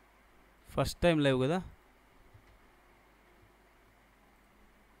ఫస్ట్ టైం లేవు కదా.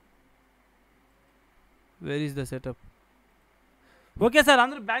 Where is the setup? Okay sir,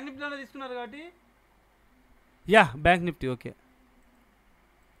 అందరూ బ్యాంక్ నిఫ్టీలోనే తీసుకున్నారు కాబట్టి yeah bank Nifty okay.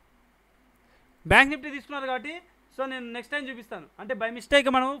 Bank Nifty తీసుకున్నారు కాబట్టి సో నేను నెక్స్ట్ టైం చూపిస్తాను. అంటే బై మిస్టేక్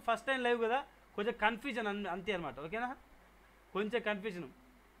మనం ఫస్ట్ టైం లైవ్ కదా, కొంచెం కన్ఫ్యూజన్ అంతే అనమాట. ఓకేనా? కొంచెం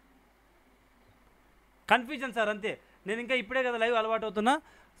కన్ఫ్యూజన్ సార్ అంతే. నేను ఇంకా ఇప్పుడే కదా లైవ్ అలవాటు అవుతున్నా.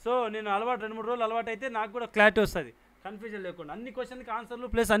 సో నేను 2-3 రోజులు అలవాటు అయితే నాకు కూడా క్లారిటీ వస్తుంది, కన్ఫ్యూజన్ లేకుండా. అన్ని క్వశ్చన్కి ఆన్సర్లు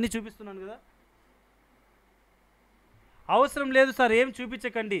ప్లస్ అన్నీ చూపిస్తున్నాను కదా. అవసరం లేదు సార్, ఏం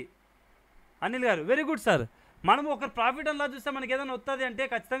చూపించకండి అనిల్ గారు. Very good sir. మనం ఒక ప్రాఫిట్ అండ్ లాస్ చూస్తే మనకి ఏదైనా వస్తుంది అంటే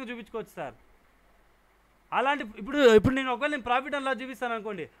ఖచ్చితంగా చూపించుకోవచ్చు సార్. అలాంటి ఇప్పుడు నేను ఒకవేళ ప్రాఫిట్ అండ్ లాస్ చూపిస్తాను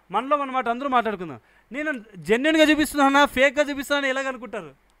అనుకోండి, మనలో మాట అందరూ మాట్లాడుకుందాం. నేను జెన్యున్గా చూపిస్తున్నానా ఫేక్గా చూపిస్తున్నాను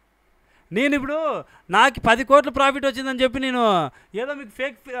ఎలాగనుకుంటారు? నేను ఇప్పుడు నాకు 10 కోట్లు ప్రాఫిట్ వచ్చిందని చెప్పి నేను ఏదో మీకు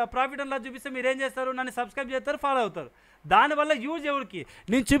ఫేక్ ప్రాఫిట్ అండ్ లాస్ చూపిస్తే మీరు ఏం చేస్తారు? నన్ను సబ్స్క్రైబ్ చేస్తారు, ఫాలో అవుతారు. దానివల్ల యూజ్ ఎవరికి?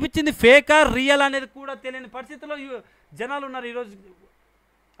 నేను చూపించింది ఫేకా రియల్ అనేది కూడా తెలియని పరిస్థితిలో జనాలు ఉన్నారు ఈరోజు.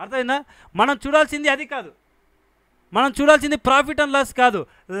 అర్థమైందా? మనం చూడాల్సింది అది కాదు. మనం చూడాల్సింది ప్రాఫిట్ అండ్ లాస్ కాదు,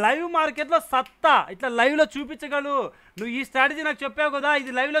 లైవ్ మార్కెట్లో సత్తా. ఇట్లా లైవ్లో చూపించగలవు. నువ్వు ఈ స్ట్రాటజీ నాకు చెప్పావు కదా,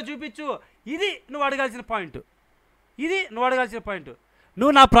 ఇది లైవ్లో చూపించు. ఇది నువ్వు అడగాల్సిన పాయింట్.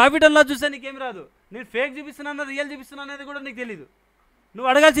 నువ్వు నా ప్రాఫిట్ అండ్ లాస్ చూస్తే నీకేం రాదు. నేను ఫేక్ చూపిస్తున్నాను రియల్ చూపిస్తున్నాను అనేది కూడా నీకు తెలీదు. నువ్వు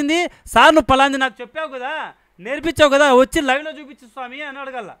అడగాల్సింది, సార్ నువ్వు పలాంది నాకు చెప్పావు కదా, నేర్పించావు కదా, వచ్చి లైవ్లో చూపించు స్వామి అని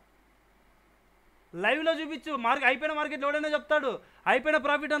అడగాల. లైవ్లో చూపించు. అయిపోయిన మార్కెట్లో ఎవడైనా చెప్తాడు, అయిపోయిన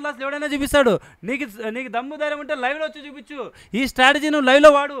ప్రాఫిట్ అండ్ లాస్ ఎవడైనా చూపిస్తాడు. నీకు దమ్ము ధైర్యం ఉంటే లైవ్లో వచ్చి చూపించు, ఈ స్ట్రాటజీ నువ్వు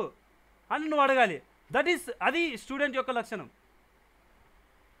లైవ్లో వాడు అని నువ్వు అడగాలి. అది స్టూడెంట్ యొక్క లక్షణం.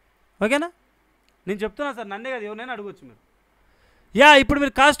 ఓకేనా? నేను చెప్తున్నా సార్, నన్నే కదా ఎవరైనా అడగవచ్చు మీరు. యా ఇప్పుడు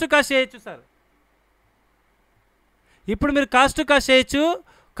మీరు కాస్ట్ టు కాస్ట్ చేయొచ్చు సార్. ఇప్పుడు మీరు కాస్ట్ టు కాస్ట్ చేయొచ్చు.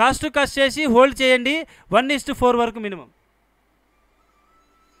 కాస్ట్ టు కాస్ట్ చేసి హోల్డ్ చేయండి 1:4 వరకు మినిమం.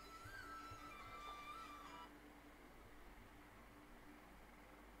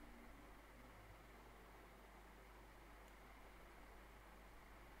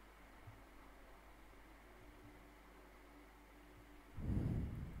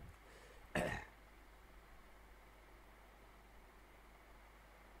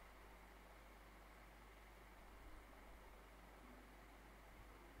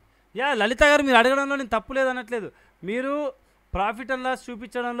 యా లలిత గారు, మీరు అడగడంలో నేను తప్పు లేదు అనట్లేదు. మీరు ప్రాఫిట్ అండ్ లాస్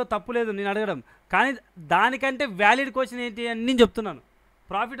చూపించడంలో తప్పు లేదు నేను అడగడం. కానీ దానికంటే వ్యాలిడ్ క్వశ్చన్ ఏంటి అని నేను చెప్తున్నాను.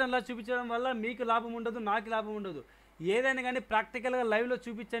 ప్రాఫిట్ అండ్ లాస్ చూపించడం వల్ల మీకు లాభం ఉండదు, నాకు లాభం ఉండదు. ఏదైనా కానీ ప్రాక్టికల్గా లైవ్లో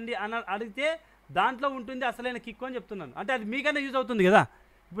చూపించండి అని అడిగితే దాంట్లో ఉంటుంది అసలైన కిక్ అని చెప్తున్నాను. అంటే అది మీకైనా యూజ్ అవుతుంది కదా.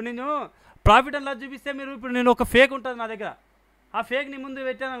 ఇప్పుడు నేను ప్రాఫిట్ అండ్ లాస్ చూపిస్తే మీరు ఇప్పుడు నేను ఒక ఫేక్ ఉంటుంది నా దగ్గర, ఆ ఫేక్ నీ ముందు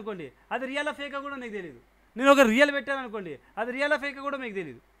పెట్టాను అనుకోండి, అది రియల్ ఫేకా కూడా మీకు తెలియదు. నేను ఒక రియల్ పెట్టాను అనుకోండి, అది రియల్ ఫేకా కూడా మీకు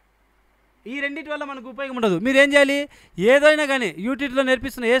తెలియదు. ఈ రెండింటి వల్ల మనకు ఉపయోగం ఉండదు. మీరు ఏం చేయాలి? ఏదైనా కానీ యూట్యూబ్లో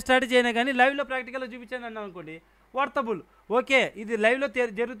నేర్పిస్తున్న ఏ స్ట్రాటజీ అయినా కానీ లైవ్లో ప్రాక్టికల్గా చూపించాను అన్నా అనుకోండి, వర్తబుల్. ఓకే, ఇది లైవ్లో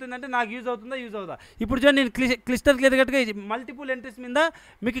జరుగుతుందంటే నాకు యూజ్ అవుతుందా? ఇప్పుడు చూడండి, నేను క్లియర్గా మల్టిపుల్ ఎంట్రీస్ మీద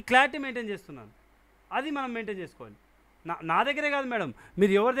మీకు క్లారిటీ మెయింటైన్ చేస్తున్నాను. అది మనం మెయింటైన్ చేసుకోవాలి. నా దగ్గరే కాదు మేడం,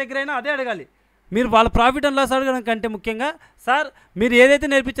 మీరు ఎవరి దగ్గరైనా అదే అడగాలి. మీరు వాళ్ళ ప్రాఫిట్ అండ్ లాస్ అడగడం కంటే ముఖ్యంగా, సార్ మీరు ఏదైతే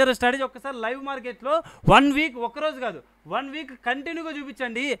నేర్పించారో స్ట్రాటజీ ఒక్కసారి లైవ్ మార్కెట్లో 1 వీక్, ఒక్కరోజు కాదు 1 వీక్ కంటిన్యూగా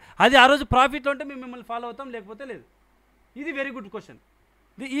చూపించండి. అది ఆ రోజు ప్రాఫిట్లో ఉంటే మేము మిమ్మల్ని ఫాలో అవుతాం, లేకపోతే లేదు. ఇది వెరీ గుడ్ క్వశ్చన్.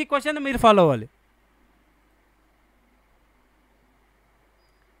 ఈ క్వశ్చన్ మీరు ఫాలో అవ్వాలి.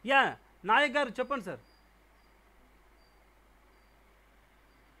 యా నాయక్ గారు చెప్పండి సార్.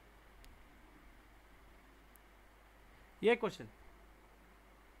 ఏ question?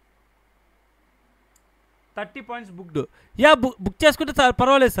 30 points booked. Yeah book చేసుకుంటే సార్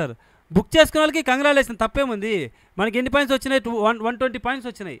పర్వాలేదు సార్. బుక్ చేసుకున్న వాళ్ళకి కంగ్రాచులేషన్, తప్పేముంది. మనకి ఎన్ని పాయింట్స్ వచ్చినాయి? 120 పాయింట్స్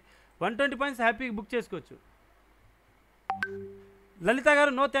వచ్చినాయి. 120 పాయింట్స్ హ్యాపీగా బుక్ చేసుకోవచ్చు. లలిత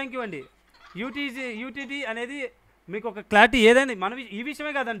గారు నో థ్యాంక్ యూ అండి. యూటీటీ అనేది మీకు ఒక క్లారిటీ, ఏదైనా మన ఈ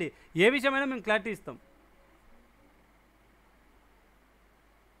విషయమే కాదండి, ఏ విషయమైనా మేము క్లారిటీ ఇస్తాం.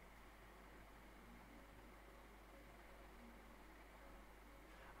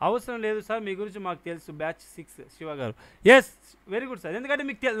 అవసరం లేదు సార్, మీ గురించి మాకు తెలుసు. బ్యాచ్ 6 శివ గారు. Yes very good sir. ఎందుకంటే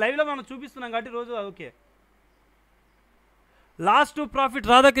మీకు లైవ్లో మనం చూపిస్తున్నాం కాబట్టి రోజు. ఓకే, లాస్ట్ ప్రాఫిట్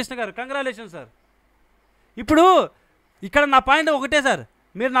రాధాకృష్ణ గారు, కంగ్రాచులేషన్ సార్. ఇప్పుడు ఇక్కడ నా పాయింట్ ఒకటే సార్,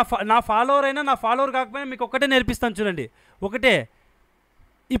 మీరు నా ఫాలోవర్ అయినా నా ఫాలోవర్ కాకపోయినా మీకు ఒకటే నేర్పిస్తాను చూడండి, ఒకటే.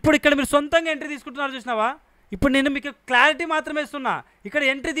 ఇప్పుడు ఇక్కడ మీరు సొంతంగా ఎంట్రీ తీసుకుంటున్నారు చూసినావా, ఇప్పుడు నేను మీకు క్లారిటీ మాత్రమే ఇస్తున్నా, ఇక్కడ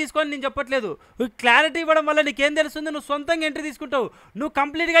ఎంట్రీ తీసుకోవాలని నేను చెప్పట్లేదు. క్లారిటీ ఇవ్వడం వల్ల నీకేం తెలుస్తుంది, నువ్వు సొంతంగా ఎంట్రీ తీసుకుంటావు, నువ్వు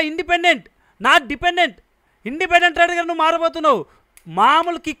కంప్లీట్గా ఇండిపెండెంట్, నాట్ డిపెండెంట్. ఇండిపెండెంట్ ట్రేడర్గా నువ్వు మారబోతున్నావు.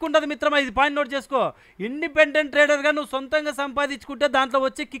 మామూలు కిక్ ఉంటుంది మిత్రమా, ఇది పాయింట్ నోట్ చేసుకో. ఇండిపెండెంట్ ట్రేడర్గా నువ్వు సొంతంగా సంపాదించుకుంటే దాంట్లో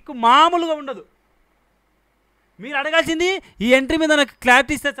వచ్చే కిక్ మామూలుగా ఉండదు. మీరు అడగాల్సింది ఈ ఎంట్రీ మీద నాకు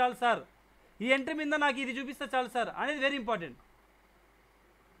క్లారిటీ ఇస్తే చాలు సార్, ఈ ఎంట్రీ మీద నాకు ఇది చూపిస్తే చాలు సార్ అనేది వెరీ ఇంపార్టెంట్.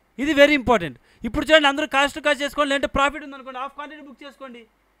 ఇది వెరీ ఇంపార్టెంట్. ఇప్పుడు చూడండి, అందరూ కాస్ట్ చేసుకోండి, లేదంటే ప్రాఫిట్ ఉందనుకోండి హాఫ్ క్వాంటిటీ బుక్ చేసుకోండి,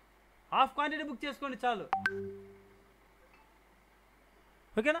 హాఫ్ క్వాంటిటీ బుక్ చేసుకోండి చాలు,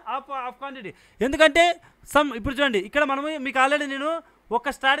 ఓకేనా. Half quantity. ఎందుకంటే ఇప్పుడు చూడండి, ఇక్కడ మనము మీకు ఆల్రెడీ నేను ఒక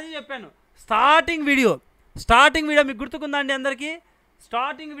స్ట్రాటజీ చెప్పాను. స్టార్టింగ్ వీడియో మీకు గుర్తుకుందండి అందరికీ?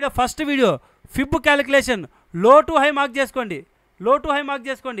 Starting video, first video Feb calculation, లో టు హై మార్క్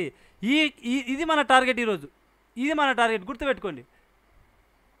చేసుకోండి. ఇది మన టార్గెట్ ఈరోజు, ఇది మన టార్గెట్ గుర్తుపెట్టుకోండి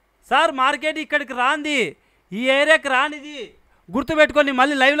సార్. మార్కెట్ ఇక్కడికి రాంది, ఈ ఏరియాకి రానిది గుర్తుపెట్టుకోండి.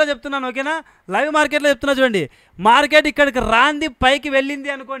 మళ్ళీ లైవ్లో చెప్తున్నాను, ఓకేనా. లైవ్ మార్కెట్లో చెప్తున్నా చూడండి, మార్కెట్ ఇక్కడికి రాంది పైకి వెళ్ళింది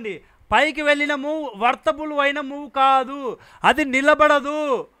అనుకోండి, పైకి వెళ్ళిన మూవ్ వర్తబుల్ అయిన మూవ్ కాదు, అది నిలబడదు.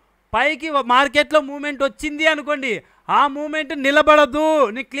 పైకి మార్కెట్లో మూమెంట్ వచ్చింది అనుకోండి, ఆ మూమెంట్ నిలబడదు.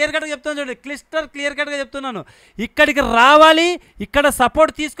 నేను క్లియర్ కట్గా చెప్తాను చూడండి, క్లియర్ కట్గా చెప్తున్నాను. ఇక్కడికి రావాలి, ఇక్కడ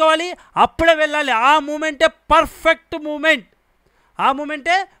సపోర్ట్ తీసుకోవాలి, అప్పుడే వెళ్ళాలి. ఆ మూమెంటే పర్ఫెక్ట్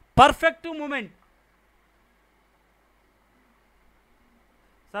మూమెంట్.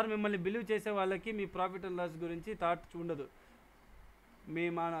 సార్ మిమ్మల్ని బిలీవ్ చేసే వాళ్ళకి మీ ప్రాఫిట్ అండ్ లాస్ గురించి థాట్ ఉండదు. మీ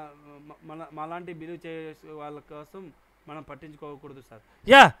మాలాంటి బిలీవ్ చేసే వాళ్ళ కోసం మనం పట్టించుకోకూడదు sir.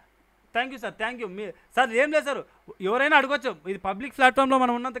 Yeah, thank you sir, thank you. Sir ఏం లేదు సార్, ఎవరైనా అడగొచ్చు, ఇది పబ్లిక్ ప్లాట్ఫామ్లో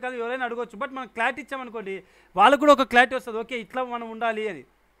మనం ఉన్నంత కాదు, ఎవరైనా అడగొచ్చు. బట్ మనం క్లారిటీ ఇచ్చామనుకోండి, వాళ్ళకు కూడా ఒక క్లారిటీ వస్తుంది, ఓకే ఇట్లా మనం ఉండాలి అని.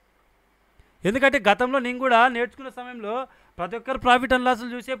 ఎందుకంటే గతంలో నేను కూడా నేర్చుకున్న సమయంలో ప్రతి ఒక్కరు ప్రాఫిట్ అండ్ లాస్లు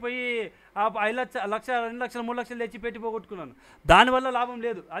చూసే పోయి 5 లక్షలు, 1 లక్ష, 2 లక్షలు, 3 లక్షలు తెచ్చి పెట్టి పోగొట్టుకున్నాను. దానివల్ల లాభం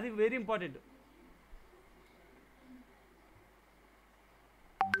లేదు, అది వెరీ ఇంపార్టెంట్.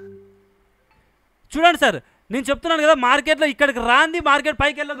 చూడండి సార్, నేను చెప్తున్నాను కదా, మార్కెట్లో ఇక్కడికి రాంది మార్కెట్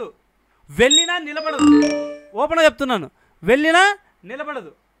పైకి వెళ్ళదు, వెళ్ళినా నిలబడదు. ఓపెన్గా చెప్తున్నాను, వెళ్ళినా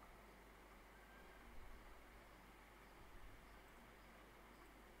నిలబడదు.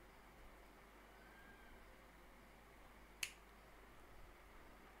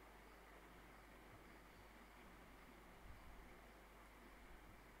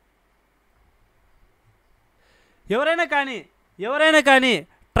 ఎవరైనా కానీ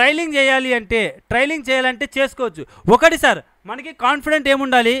ట్రైలింగ్ చేయాలంటే చేసుకోవచ్చు. ఒకటి సార్, మనకి కాన్ఫిడెంట్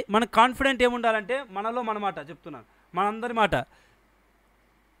ఏముండాలంటే మనలో మన మాట చెప్తున్నాను, మనందరి మాట.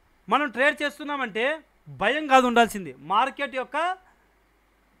 మనం ట్రేడ్ చేస్తున్నామంటే భయం కాదు ఉండాల్సింది, మార్కెట్ యొక్క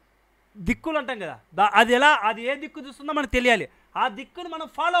దిక్కులు అంటాం కదా, అది ఏ దిక్కు చూస్తుందో మనకు తెలియాలి, ఆ దిక్కును మనం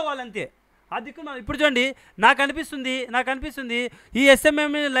ఫాలో అవ్వాలంతే. ఆ దిక్కు మనం ఇప్పుడు చూడండి, నాకు అనిపిస్తుంది ఈ ఎస్ఎంఏ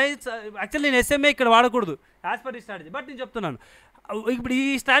లైన్స్, యాక్చువల్లీ నేను ఎస్ఎంఏ ఇక్కడ వాడకూడదు యాజ్ పర్ ఈ స్ట్రాటజీ, బట్ నేను చెప్తున్నాను. ఇప్పుడు ఈ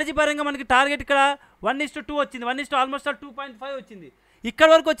స్ట్రాటజీ పరంగా మనకి టార్గెట్ ఇక్కడ 1:2 వచ్చింది, 1 ఆల్మోస్ట్ 2.5 వచ్చింది. ఇక్కడ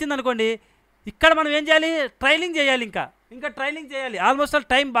వరకు వచ్చింది అనుకోండి, ఇక్కడ మనం ఏం చేయాలి, ట్రైలింగ్ చేయాలి, ఇంకా ట్రైలింగ్ చేయాలి. ఆల్మోస్ట్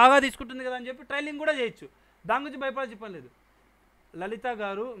టైం బాగా తీసుకుంటుంది కదా అని చెప్పి ట్రైలింగ్ కూడా చేయొచ్చు, దాని గురించి భయపడాల్సిన పని లేదు. లలిత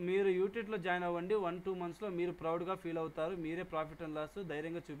గారు, మీరు యూట్యూబ్లో జాయిన్ అవ్వండి, 1-2 మంత్స్లో మీరు ప్రౌడ్గా ఫీల్ అవుతారు, మీరే ప్రాఫిట్ అండ్ లాస్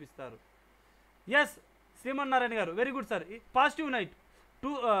ధైర్యంగా చూపిస్తారు. ఎస్ శ్రీమన్నారాయణ గారు, very good sir, positive night,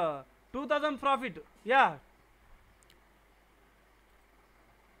 2000 profit.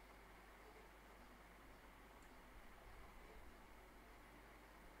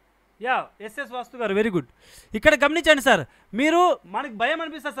 SS వాస్తు గారు, వెరీ గుడ్. ఇక్కడ గమనించండి సార్, మనకు భయం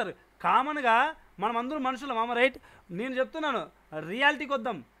అనిపిస్తుంది సార్, కామన్గా మనం అందరూ మనుషులం, రైట్. నేను చెప్తున్నాను, రియాలిటీకి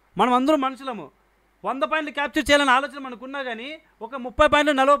వద్దాం, మనం అందరూ మనుషులము. 100 పాయింట్లు క్యాప్చర్ చేయాలని ఆలోచన మనకున్నా కానీ ఒక 30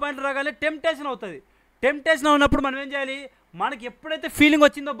 పాయింట్లు 40 పాయింట్లు రాగానే టెంప్టేషన్ అవుతుంది. టెంప్టేషన్ ఉన్నప్పుడు మనం ఏం చేయాలి, మనకి ఎప్పుడైతే ఫీలింగ్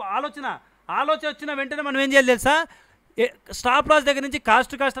వచ్చిందో, ఆలోచన వచ్చిన వెంటనే మనం ఏం చేయాలి తెలుసా, స్టాప్ లాస్ దగ్గర నుంచి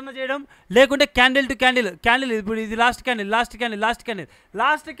కాస్ట్ అన్న చేయడం, లేకుంటే క్యాండిల్ టు క్యాండిల్, ఇప్పుడు ఇది లాస్ట్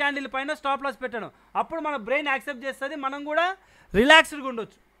క్యాండిల్ పైన స్టాప్ లాస్ పెట్టడం. అప్పుడు మన బ్రెయిన్ యాక్సెప్ట్ చేస్తుంది, మనం కూడా రిలాక్స్డ్గా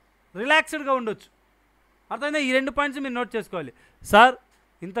ఉండొచ్చు. అర్థమైందా? ఈ 2 పాయింట్స్ మీరు నోట్ చేసుకోవాలి. సార్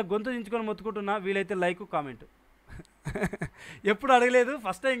ఇంత గొంతు దించుకొని మొత్తుకుంటున్నా, వీలైతే లైక్ కామెంట్. ఎప్పుడు అడగలేదు,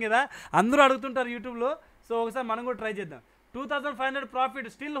 ఫస్ట్ టైం కదా, అందరూ అడుగుతుంటారు యూట్యూబ్లో. సో ఒకసారి మనం కూడా ట్రై చేద్దాం. 2500 ప్రాఫిట్,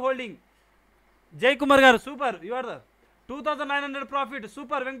 స్టిల్ హోల్డింగ్. జై కుమార్ గారు, super, you are the. 2900 profit,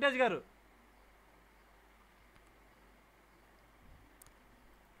 super Venkatesh గారు.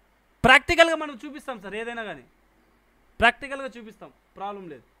 ప్రాక్టికల్గా మనం చూపిస్తాం సార్, ఏదైనా కానీ ప్రాక్టికల్గా చూపిస్తాం, ప్రాబ్లం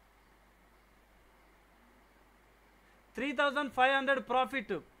లేదు. 3500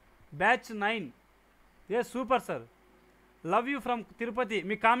 profit batch 9. A super sir, love you from Tirupati.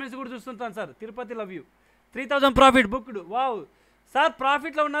 Me comments కూడా చూస్తుంటాను sir. Tirupati love you. 3000 profit booked. Wow sir,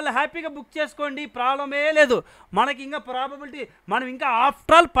 ప్రాఫిట్లో ఉన్న వాళ్ళు హ్యాపీగా బుక్ చేసుకోండి, ప్రాబ్లమే లేదు. మనకి ఇంకా ప్రాబబిలిటీ, మనం ఇంకా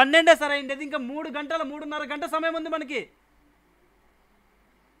ఆఫ్టర్ ఆల్ 12 సార్ అయింది, ఇంకా 3.5 గంట సమయం ఉంది మనకి.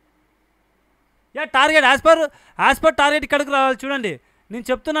 Yeah target as per target ఇక్కడికి రావాలి. చూడండి నేను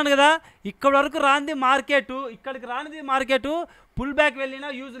చెప్తున్నాను కదా, ఇక్కడ వరకు రానిది మార్కెట్, ఇక్కడికి రానిది మార్కెట్, పుల్ బ్యాక్ వెళ్ళినా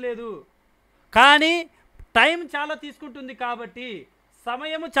యూజ్ లేదు. కానీ టైం చాలా తీసుకుంటుంది కాబట్టి,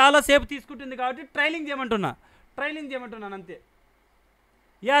 సమయము చాలాసేపు తీసుకుంటుంది కాబట్టి ట్రైలింగ్ చేయమంటున్నాను అంతే.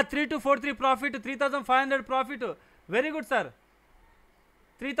 Yeah 3243 profit, 3500 profit. Very good sir,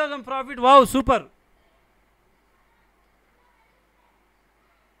 3000 profit. Wow super.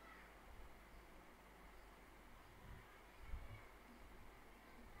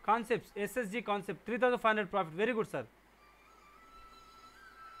 Concepts, SSG concept, 3500 profit. Very good sir.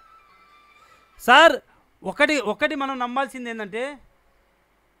 Sir ఒకటి మనం నమ్మాల్సింది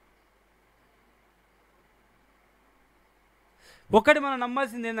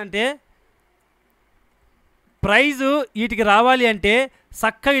ఏంటంటే, ప్రైజు వీటికి రావాలి అంటే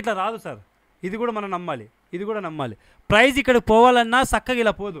చక్కగా ఇట్లా రాదు సార్. ఇది కూడా మనం నమ్మాలి. ప్రైజ్ ఇక్కడికి పోవాలన్నా చక్కగా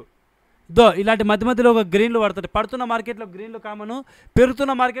ఇలా పోదు. ఇలాంటి మధ్యలో ఒక గ్రీన్లు పడుతుంది. పడుతున్న మార్కెట్లో గ్రీన్లు కామను,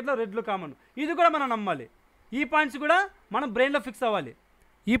 పెరుగుతున్న మార్కెట్లో రెడ్లు కామను. ఇది కూడా మనం నమ్మాలి. ఈ పాయింట్స్ కూడా మనం బ్రెయిన్లో ఫిక్స్ అవ్వాలి.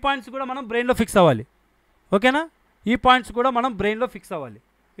 ఓకేనా? ఈ పాయింట్స్ కూడా మనం బ్రెయిన్లో ఫిక్స్ అవ్వాలి.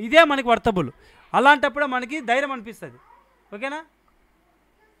 ఇదే మనకి వర్తబుల్. అలాంటప్పుడు మనకి ధైర్యం అనిపిస్తుంది. ఓకేనా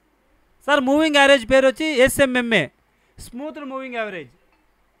సార్? మూవింగ్ యావరేజ్ పేరు వచ్చి SMMA, smooth moving average.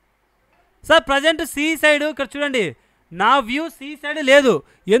 Sir present C side ఇక్కడ చూడండి, నా వ్యూ సి సైడ్ లేదు.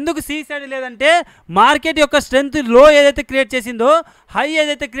 ఎందుకు సి సైడ్ లేదంటే, మార్కెట్ యొక్క స్ట్రెంత్ లో ఏదైతే క్రియేట్ చేసిందో, హై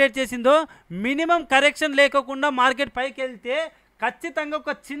ఏదైతే క్రియేట్ చేసిందో, మినిమం కరెక్షన్ లేకోకుండా మార్కెట్ పైకి వెళ్తే ఖచ్చితంగా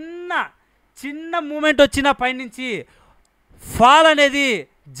ఒక చిన్న మూమెంట్ వచ్చిన పైనుంచి ఫాల్ అనేది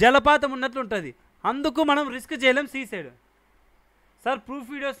జలపాతం ఉన్నట్లు ఉంటుంది. అందుకు మనం రిస్క్ చేయలేం C side. Sir proof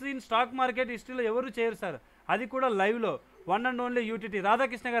videos in stock market హిస్టరీలో ఎవరు చేయరు సార్, అది కూడా లైవ్లో, one and only UTT.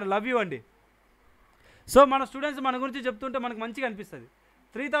 Radhakrishna గారు లవ్ యూ అండి. సో మన స్టూడెంట్స్ మన గురించి చెప్తుంటే మనకు మంచిగా అనిపిస్తుంది.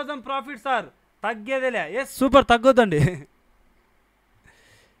 3000 ప్రాఫిట్ సార్, తగ్గేదేలే. Yes super, తగ్గొద్దండి.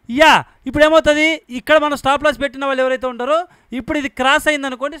 యా ఇప్పుడు ఏమవుతుంది, ఇక్కడ మనం స్టాప్ లాస్ పెట్టిన వాళ్ళు ఎవరైతే ఉంటారో, ఇప్పుడు ఇది క్రాస్ అయింది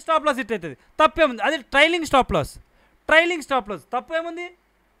అనుకోండి, స్టాప్ లాస్ హిట్ అవుతుంది. తప్పేముంది? అది ట్రైలింగ్ స్టాప్ లాస్. తప్పేముంది?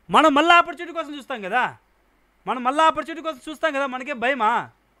 మనం మళ్ళీ ఆపర్చునిటీ కోసం చూస్తాం కదా, మనకే భయమా?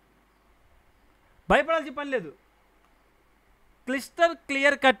 భయపడాల్సిన పని లేదు.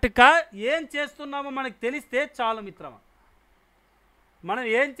 క్లియర్ కట్గా ఏం చేస్తున్నామో మనకు తెలిస్తే చాలు మిత్రమా. మనం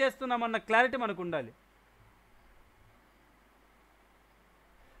ఏం చేస్తున్నామన్న క్లారిటీ మనకు ఉండాలి.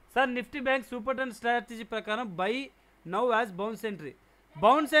 Sir Nifty bank super trend strategy ప్రకారం by now as bounce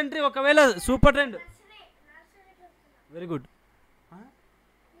entry ఒకవేళ super trend. Very good,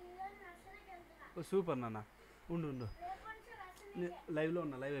 super నాన్న. ఉండు లైవ్లో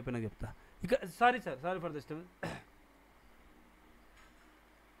ఉన్నా, లైవ్ అయిపోయినా చెప్తా. ఇక sorry for this time.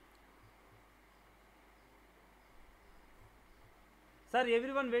 Sir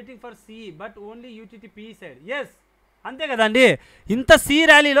everyone waiting for see but only UTT PE side. Yes అంతే కదండి. ఇంత సి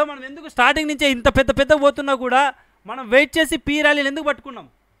ర్యాలీలో మనం ఎందుకు స్టార్టింగ్ నుంచే ఇంత పెద్ద పోతున్నా కూడా మనం వెయిట్ చేసి పి ర్యాలీని ఎందుకు పట్టుకున్నాం?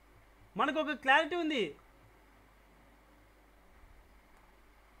 మనకు ఒక క్లారిటీ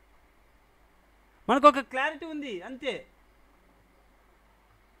ఉంది, అంతే.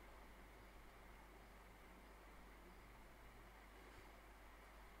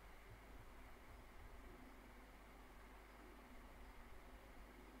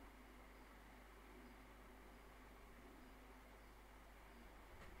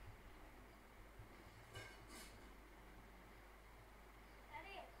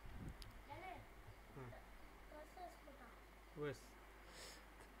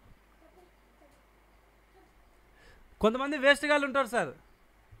 కొంతమంది వేస్ట్ గాళ్ళు ఉంటారు సార్,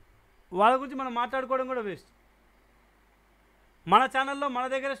 వాళ్ళ గురించి మనం మాట్లాడుకోవడం కూడా వేస్ట్. మన ఛానల్లో మన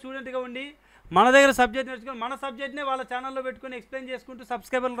దగ్గర స్టూడెంట్గా ఉండి మన దగ్గర సబ్జెక్ట్ నేర్చుకొని మన సబ్జెక్ట్నే వాళ్ళ ఛానల్లో పెట్టుకొని ఎక్స్ప్లెయిన్ చేసుకుంటూ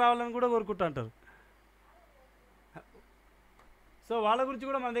సబ్స్క్రైబర్లు రావాలని కూడా కోరుకుంటూ అంటారు. సో వాళ్ళ గురించి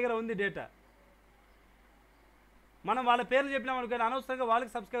కూడా మన దగ్గర ఉంది డేటా. మనం వాళ్ళ పేర్లు చెప్పినామనుకోండి, అనవసరంగా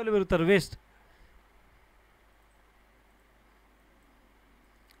వాళ్ళకి సబ్స్క్రైబర్లు పెరుగుతారు, వేస్ట్.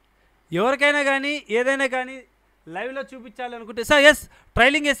 ఎవరికైనా కానీ ఏదైనా కానీ లైవ్లో చూపించాలి అనుకుంటే sir yes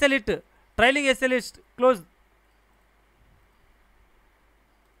trailing ఎస్ఎలిస్ట్ close.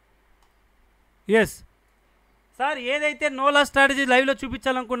 Yes sir ఏదైతే నో లాస్ స్ట్రాటజీ లైవ్లో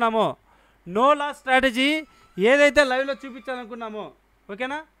చూపించాలనుకున్నామో, నో లాస్ స్ట్రాటజీ ఏదైతే లైవ్లో చూపించాలనుకున్నామో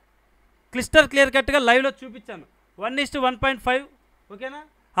ఓకేనా, క్లియర్ కట్గా లైవ్లో చూపించాను 1:1.5 ఓకేనా.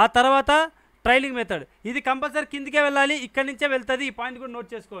 ఆ తర్వాత ట్రైలింగ్ మెథడ్, ఇది కంపల్సరీ కిందికే వెళ్ళాలి, ఇక్కడి నుంచే వెళ్తుంది, ఈ పాయింట్ కూడా నోట్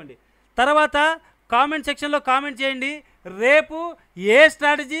చేసుకోండి. తర్వాత కామెంట్ సెక్షన్లో కామెంట్ చేయండి, రేపు ఏ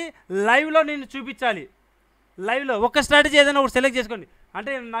స్ట్రాటజీ లైవ్లో నేను చూపించాలి. లైవ్లో ఒక స్ట్రాటజీ ఏదైనా ఒకటి సెలెక్ట్ చేసుకోండి.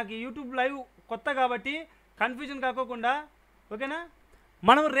 అంటే నాకు యూట్యూబ్ లైవ్ కొత్త కాబట్టి కన్ఫ్యూజన్ కాకోకుండా ఓకేనా.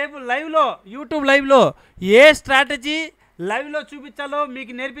 మనం రేపు లైవ్లో యూట్యూబ్ లైవ్లో ఏ స్ట్రాటజీ లైవ్లో చూపించాలో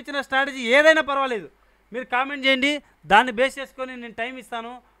మీకు నేర్పించిన స్ట్రాటజీ ఏదైనా పర్వాలేదు, మీరు కామెంట్ చేయండి, దాన్ని బేస్ చేసుకొని నేను టైం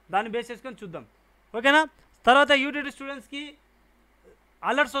ఇస్తాను, దాన్ని బేస్ చేసుకొని చూద్దాం ఓకేనా. తర్వాత యూటీటీ స్టూడెంట్స్కి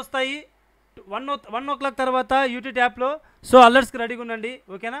అలర్ట్స్ వస్తాయి 1 o'clock తర్వాత యూటీటీ యాప్లో. సో అలర్ట్స్కి రెడీగా ఉండండి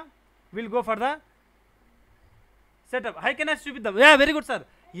ఓకేనా. Will go for the setup. High కెనాస్ చూపిద్దాం. వెరీ గుడ్ సార్,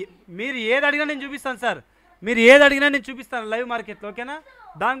 మీరు ఏది అడిగినా నేను చూపిస్తాను సార్, మీరు ఏది అడిగినా నేను చూపిస్తాను లైవ్ మార్కెట్లో ఓకేనా.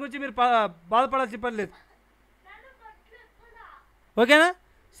 దాని గురించి మీరు బాధపడాల్సిన పని లేదు ఓకేనా.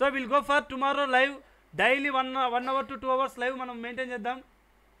 So will go for tomorrow live, daily 1 hour to 2 hours live మనం మెయింటైన్ చేద్దాం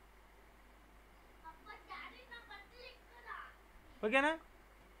ఓకేనా.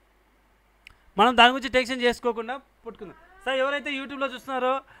 మనం దాని గురించి టెన్షన్ చేసుకోకుండా పుట్టుకుందాం సార్. ఎవరైతే యూట్యూబ్లో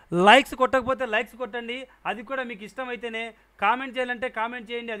చూస్తున్నారో లైక్స్ కొట్టకపోతే లైక్స్ కొట్టండి, అది కూడా మీకు ఇష్టమైతేనే. కామెంట్ చేయాలంటే కామెంట్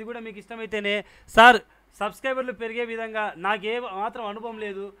చేయండి, అది కూడా మీకు ఇష్టమైతేనే. సార్ సబ్స్క్రైబర్లు పెరిగే విధంగా నాకు ఏ మాత్రం అనుభవం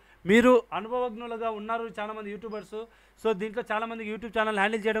లేదు, మీరు అనుభవజ్ఞులుగా ఉన్నారు చాలామంది యూట్యూబర్స్. సో దీంట్లో చాలామందికి యూట్యూబ్ ఛానల్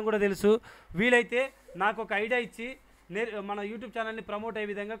హ్యాండిల్ చేయడం కూడా తెలుసు. వీలైతే నాకు ఒక ఐడియా ఇచ్చి మన యూట్యూబ్ ఛానల్ని ప్రమోట్ అయ్యే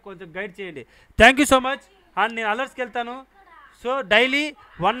విధంగా కొంచెం గైడ్ చేయండి. Thank you so much. And నేను అలర్ట్స్కి వెళ్తాను. So daily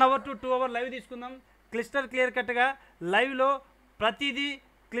 1 hour to 2 hour live తీసుకుందాం, క్లియర్ కట్గా లైవ్లో ప్రతిదీ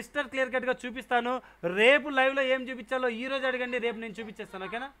క్లియర్ కట్గా చూపిస్తాను. రేపు లైవ్లో ఏం చూపించాలో ఈరోజు అడగండి, రేపు నేను చూపించేస్తాను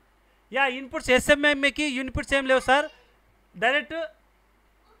ఓకేనా. ఇన్పుట్స్ ఎస్ఎంఎంఏకి ఇన్పుట్స్ ఏం లేవు సార్, డైరెక్ట్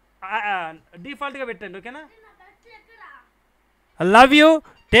డిఫాల్ట్గా పెట్టండి ఓకేనా. Love you,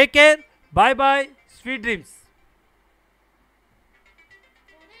 take care, bye bye, sweet dreams.